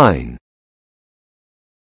fine.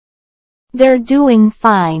 They're doing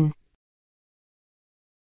fine.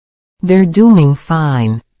 They're doing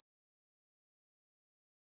fine.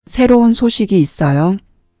 새로운 소식이 있어요.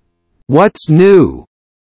 What's new?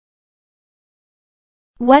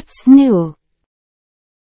 What's new?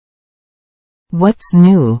 What's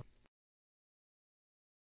new?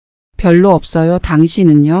 별로 없어요.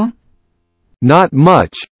 당신은요? Not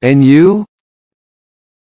much, and you?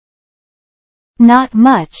 Not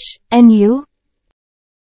much, and you?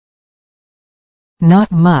 Not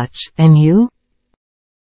much, and you?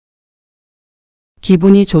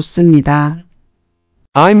 기분이 좋습니다.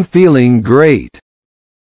 I'm feeling great.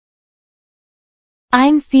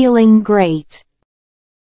 I'm feeling great.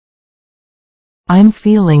 I'm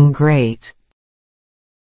feeling great.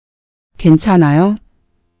 괜찮아요?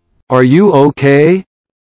 Are you okay?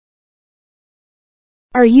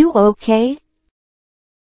 Are you okay?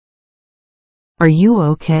 Are you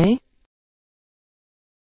okay?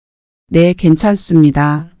 네,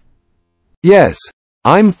 괜찮습니다. Yes,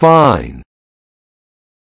 I'm fine.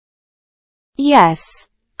 Yes,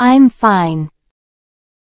 I'm fine.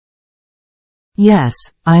 Yes,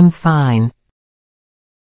 I'm fine.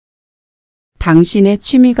 당신의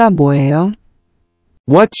취미가 뭐예요?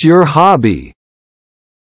 What's your hobby?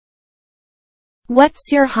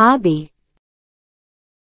 What's your hobby?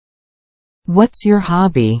 What's your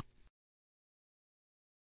hobby?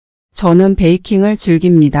 저는 베이킹을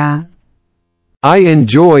즐깁니다. I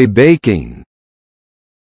enjoy baking.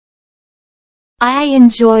 I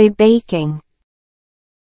enjoy baking.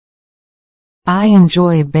 I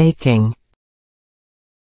enjoy baking.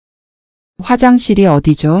 화장실이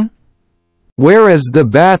어디죠? Where is the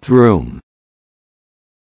bathroom?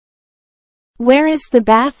 Where is the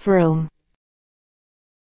bathroom?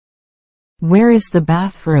 Where is the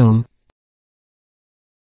bathroom?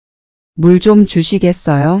 물 좀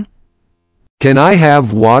주시겠어요? Can I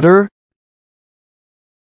have water?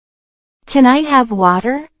 Can I have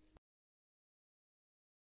water?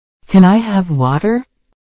 Can I have water?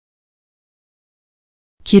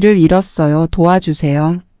 길을 잃었어요.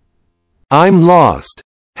 도와주세요. I'm lost.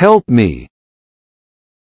 Help me.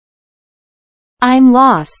 I'm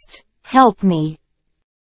lost. Help me.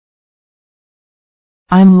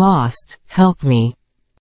 I'm lost. Help me.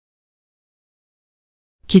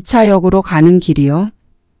 기차역으로 가는 길이요?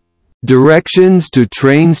 Directions to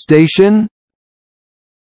train station?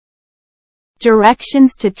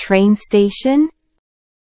 Directions to train station?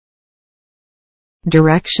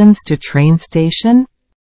 Directions to train station?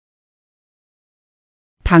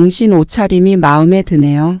 당신 옷차림이 마음에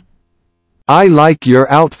드네요. I like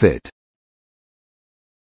your outfit.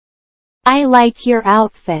 I like your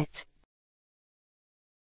outfit.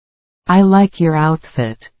 I like your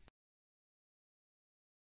outfit.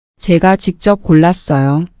 제가 직접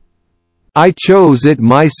골랐어요. I chose it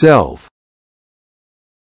myself.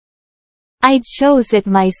 I chose it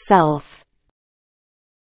myself.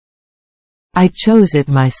 I chose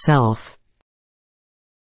it myself.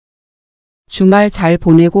 주말 잘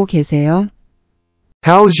보내고 계세요?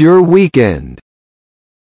 How's your weekend?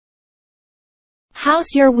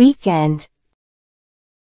 How's your weekend?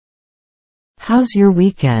 How's your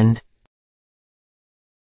weekend?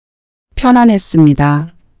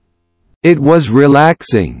 편안했습니다. It was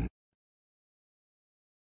relaxing.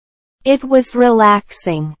 It was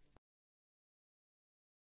relaxing.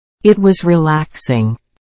 It was relaxing.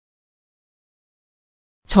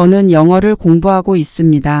 저는 영어를 공부하고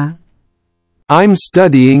있습니다. I'm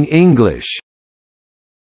studying English.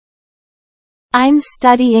 I'm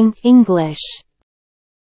studying English.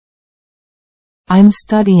 I'm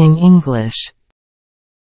studying English.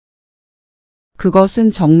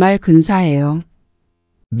 그것은 정말 근사해요.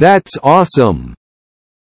 That's awesome.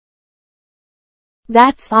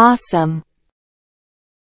 That's awesome.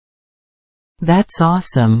 That's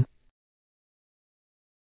awesome.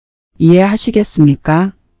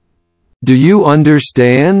 이해하시겠습니까? Do you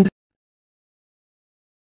understand?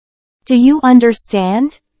 Do you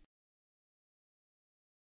understand?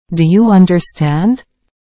 Do you understand?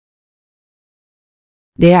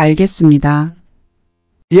 네, 알겠습니다.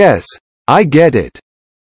 Yes, I get it.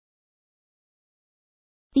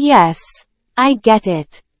 Yes, I get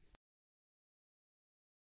it.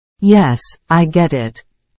 Yes, I get it.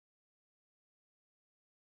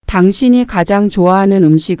 당신이 가장 좋아하는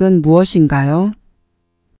음식은 무엇인가요?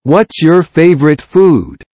 What's your favorite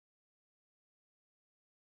food?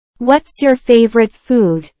 What's your favorite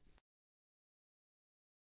food?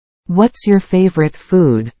 What's your favorite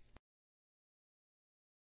food?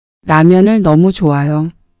 라면을 너무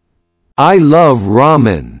좋아요. I love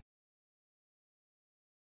ramen.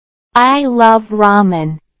 I love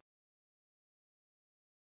ramen.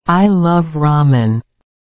 I love ramen.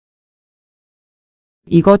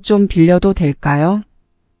 이것 좀 빌려도 될까요?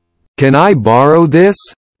 Can I borrow this?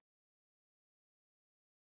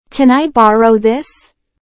 Can I borrow this?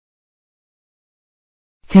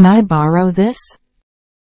 Can I borrow this?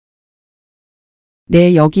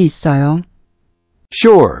 네, 여기 있어요.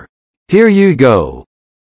 Sure. Here you go.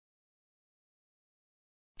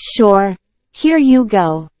 Sure. Here you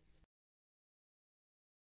go.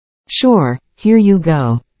 Sure, here you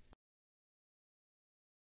go.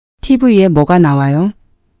 TV에 뭐가 나와요?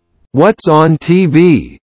 What's on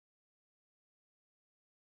TV?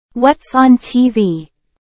 What's on TV?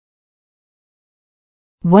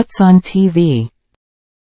 What's on TV?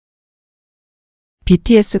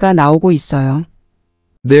 BTS가 나오고 있어요.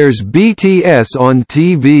 There's BTS on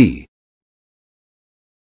TV.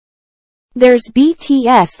 There's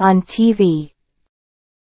BTS on TV.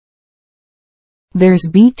 There's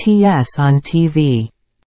BTS on TV.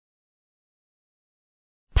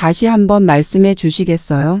 다시 한번 말씀해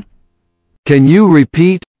주시겠어요? Can you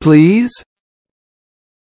repeat, please?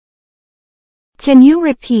 Can you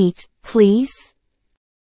repeat, please?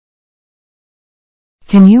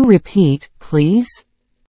 Can you repeat, please?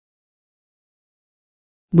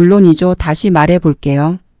 물론이죠. 다시 말해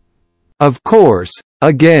볼게요. Of course,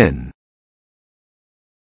 again.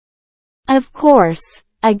 Of course,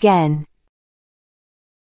 again.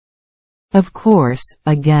 Of course,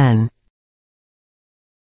 again.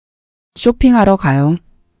 쇼핑하러 가요.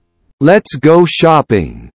 Let's go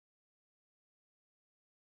shopping.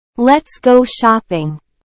 Let's go shopping.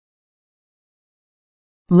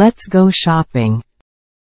 Let's go shopping.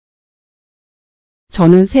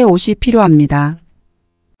 저는 새 옷이 필요합니다.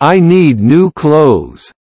 I need new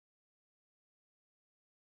clothes.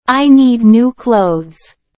 I need new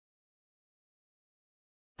clothes.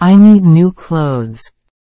 I need new clothes.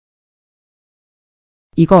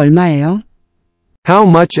 이거 얼마예요? How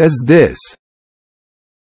much is this?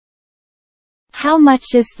 How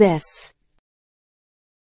much is this?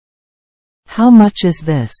 How much is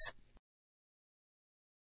this?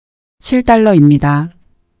 $7입니다.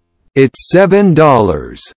 It's $7.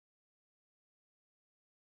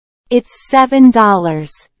 It's $7.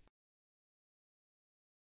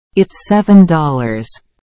 It's $7.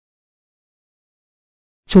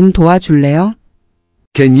 좀 도와줄래요?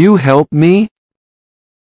 Can you help me?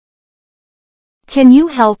 Can you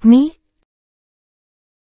help me?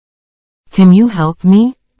 Can you help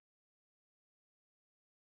me?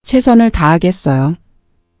 최선을 다하겠어요.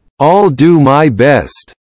 I'll do my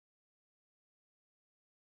best.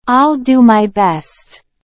 I'll do my best.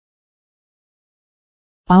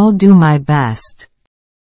 I'll do my best.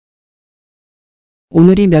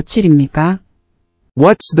 오늘이 며칠입니까?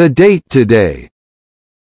 What's the date today?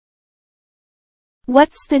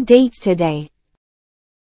 What's the date today?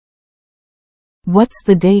 What's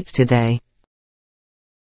the date today?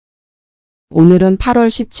 오늘은 8월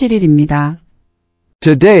 17일입니다.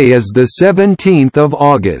 Today is the 17th of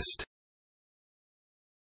August.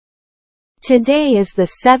 Today is the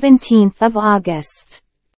 17th of August.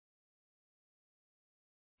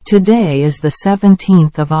 Today is the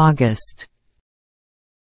 17th of August.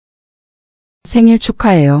 생일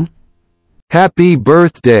축하해요. Happy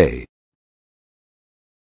birthday.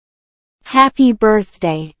 Happy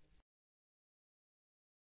birthday.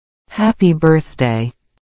 Happy birthday.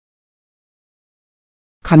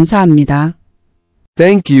 감사합니다.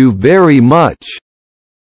 Thank you very much.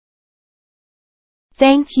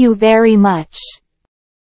 Thank you very much.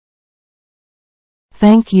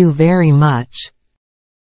 Thank you very much.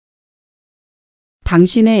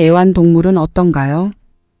 당신의 애완동물은 어떤가요?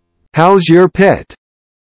 How's your pet?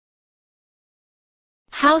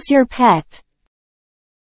 How's your pet?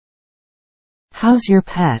 How's your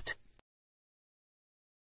pet?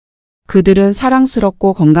 그들은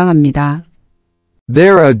사랑스럽고 건강합니다.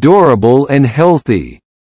 They're adorable and healthy.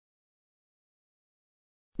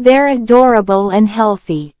 They're adorable and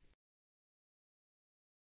healthy.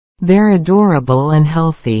 They're adorable and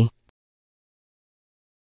healthy.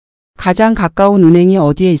 가장 가까운 은행이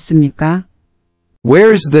어디에 있습니까?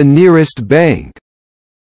 Where's the nearest bank?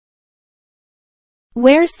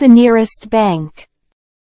 Where's the nearest bank?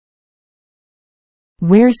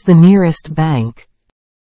 Where's the nearest bank?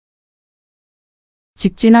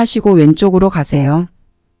 직진하시고 왼쪽으로 가세요.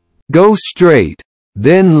 Go straight,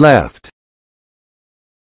 then left.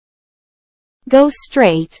 Go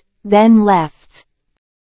straight, then left.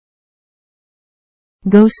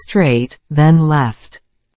 Go straight, then left.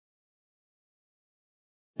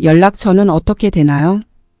 연락처는 어떻게 되나요?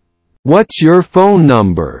 What's your phone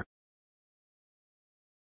number?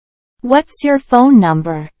 What's your phone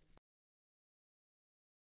number?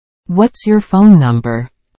 What's your phone number?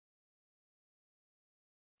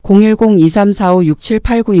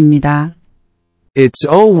 010-2345-6789입니다. It's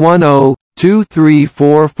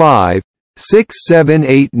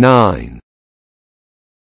 010-2345-6789.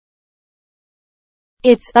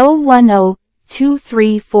 It's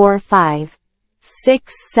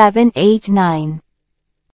 010-2345-6789.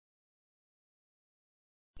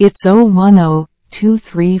 It's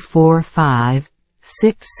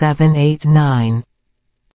 010-2345-6789.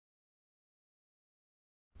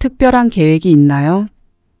 특별한 계획이 있나요?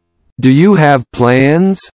 Do you have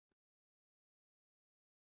plans?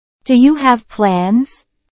 Do you have plans?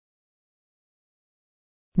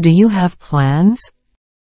 Do you have plans?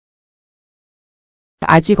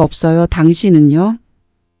 아직 없어요. 당신은요?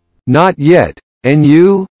 Not yet. And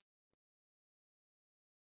you?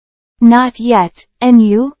 Not yet, and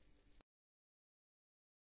you?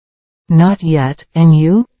 Not yet, and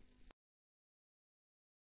you?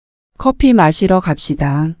 커피 마시러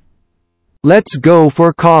갑시다. Let's go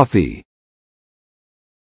for coffee.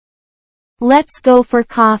 Let's go for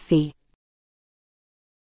coffee.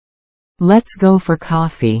 Let's go for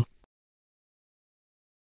coffee.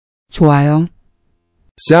 좋아요.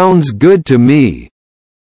 Sounds good to me.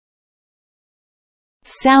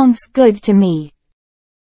 Sounds good to me.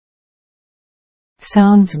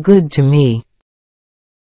 Sounds good to me.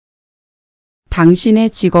 당신의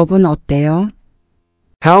직업은 어때요?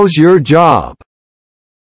 How's your job?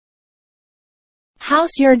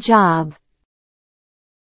 How's your job?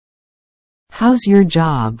 How's your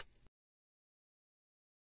job?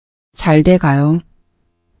 잘 돼가요.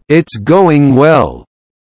 It's going well.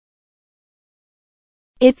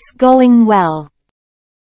 It's going well.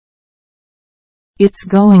 It's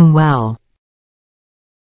going well.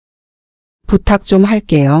 부탁 좀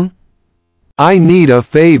할게요. I need a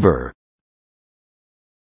favor.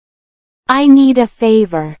 I need a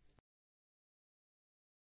favor.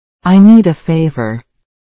 I need a favor.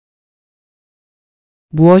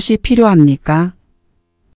 무엇이 필요합니까?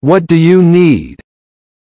 What do you need?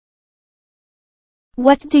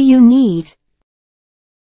 What do you need?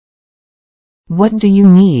 What do you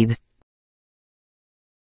need?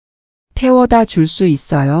 태워다 줄 수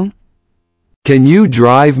있어요? Can you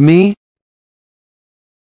drive me?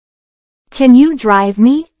 Can you drive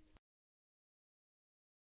me?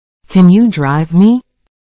 Can you drive me?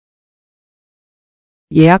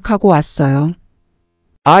 예약하고 왔어요.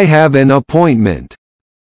 I have an appointment.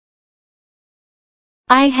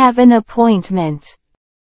 I have an appointment.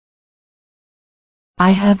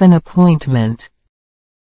 I have an appointment.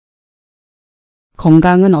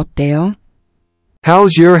 건강은 어때요?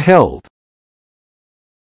 How's your health?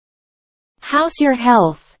 How's your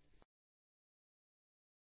health?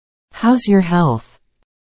 How's your health?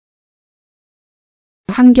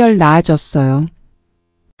 한결 나아졌어요.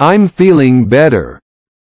 I'm feeling better.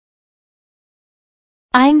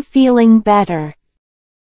 I'm feeling better.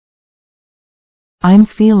 I'm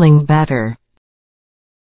feeling better.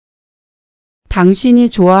 당신이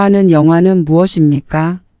좋아하는 영화는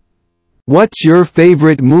무엇입니까? What's your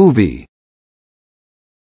favorite movie?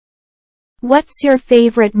 What's your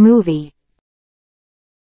favorite movie?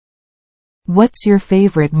 What's your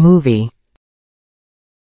favorite movie?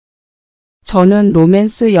 저는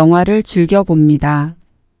로맨스 영화를 즐겨 봅니다.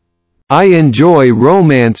 I enjoy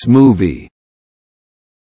romance movie.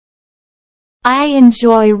 I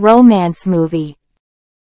enjoy romance movie.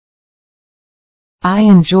 I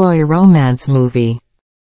enjoy romance movie.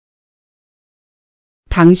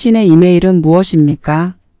 당신의 이메일은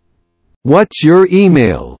무엇입니까? What's your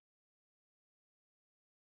email?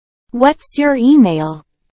 What's your email?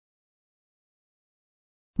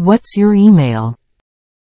 What's your email?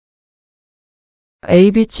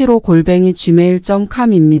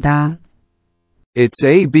 ab75@gmail.com입니다. It's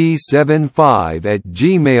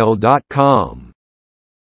ab75@gmail.com.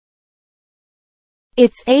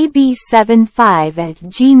 It's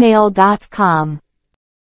ab75@gmail.com.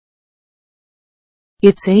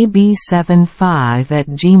 It's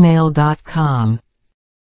ab75@gmail.com.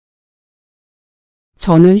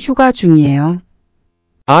 저는 휴가 중이에요.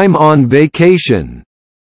 I'm on vacation.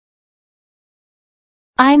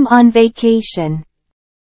 I'm on vacation.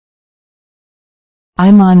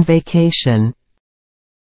 I'm on vacation.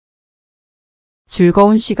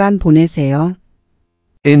 즐거운 시간 보내세요.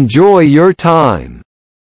 Enjoy your time.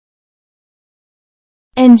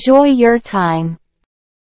 Enjoy your time.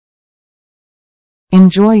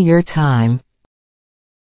 Enjoy your time.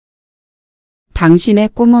 당신의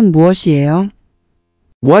꿈은 무엇이에요?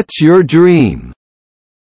 What's your dream?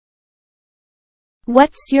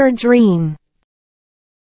 What's your dream?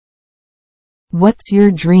 What's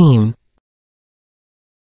your dream?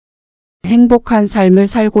 행복한 삶을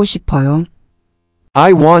살고 싶어요.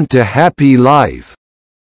 I want a happy life.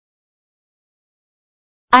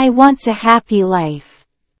 I want a happy life.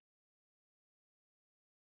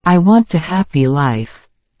 I want a happy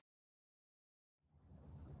life.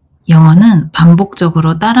 영어는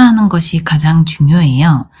반복적으로 따라하는 것이 가장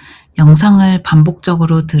중요해요. 영상을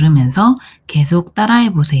반복적으로 들으면서 계속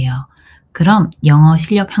따라해 보세요. 그럼 영어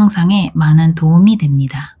실력 향상에 많은 도움이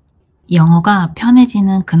됩니다. 영어가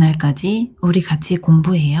편해지는 그날까지 우리 같이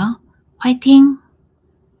공부해요. 화이팅!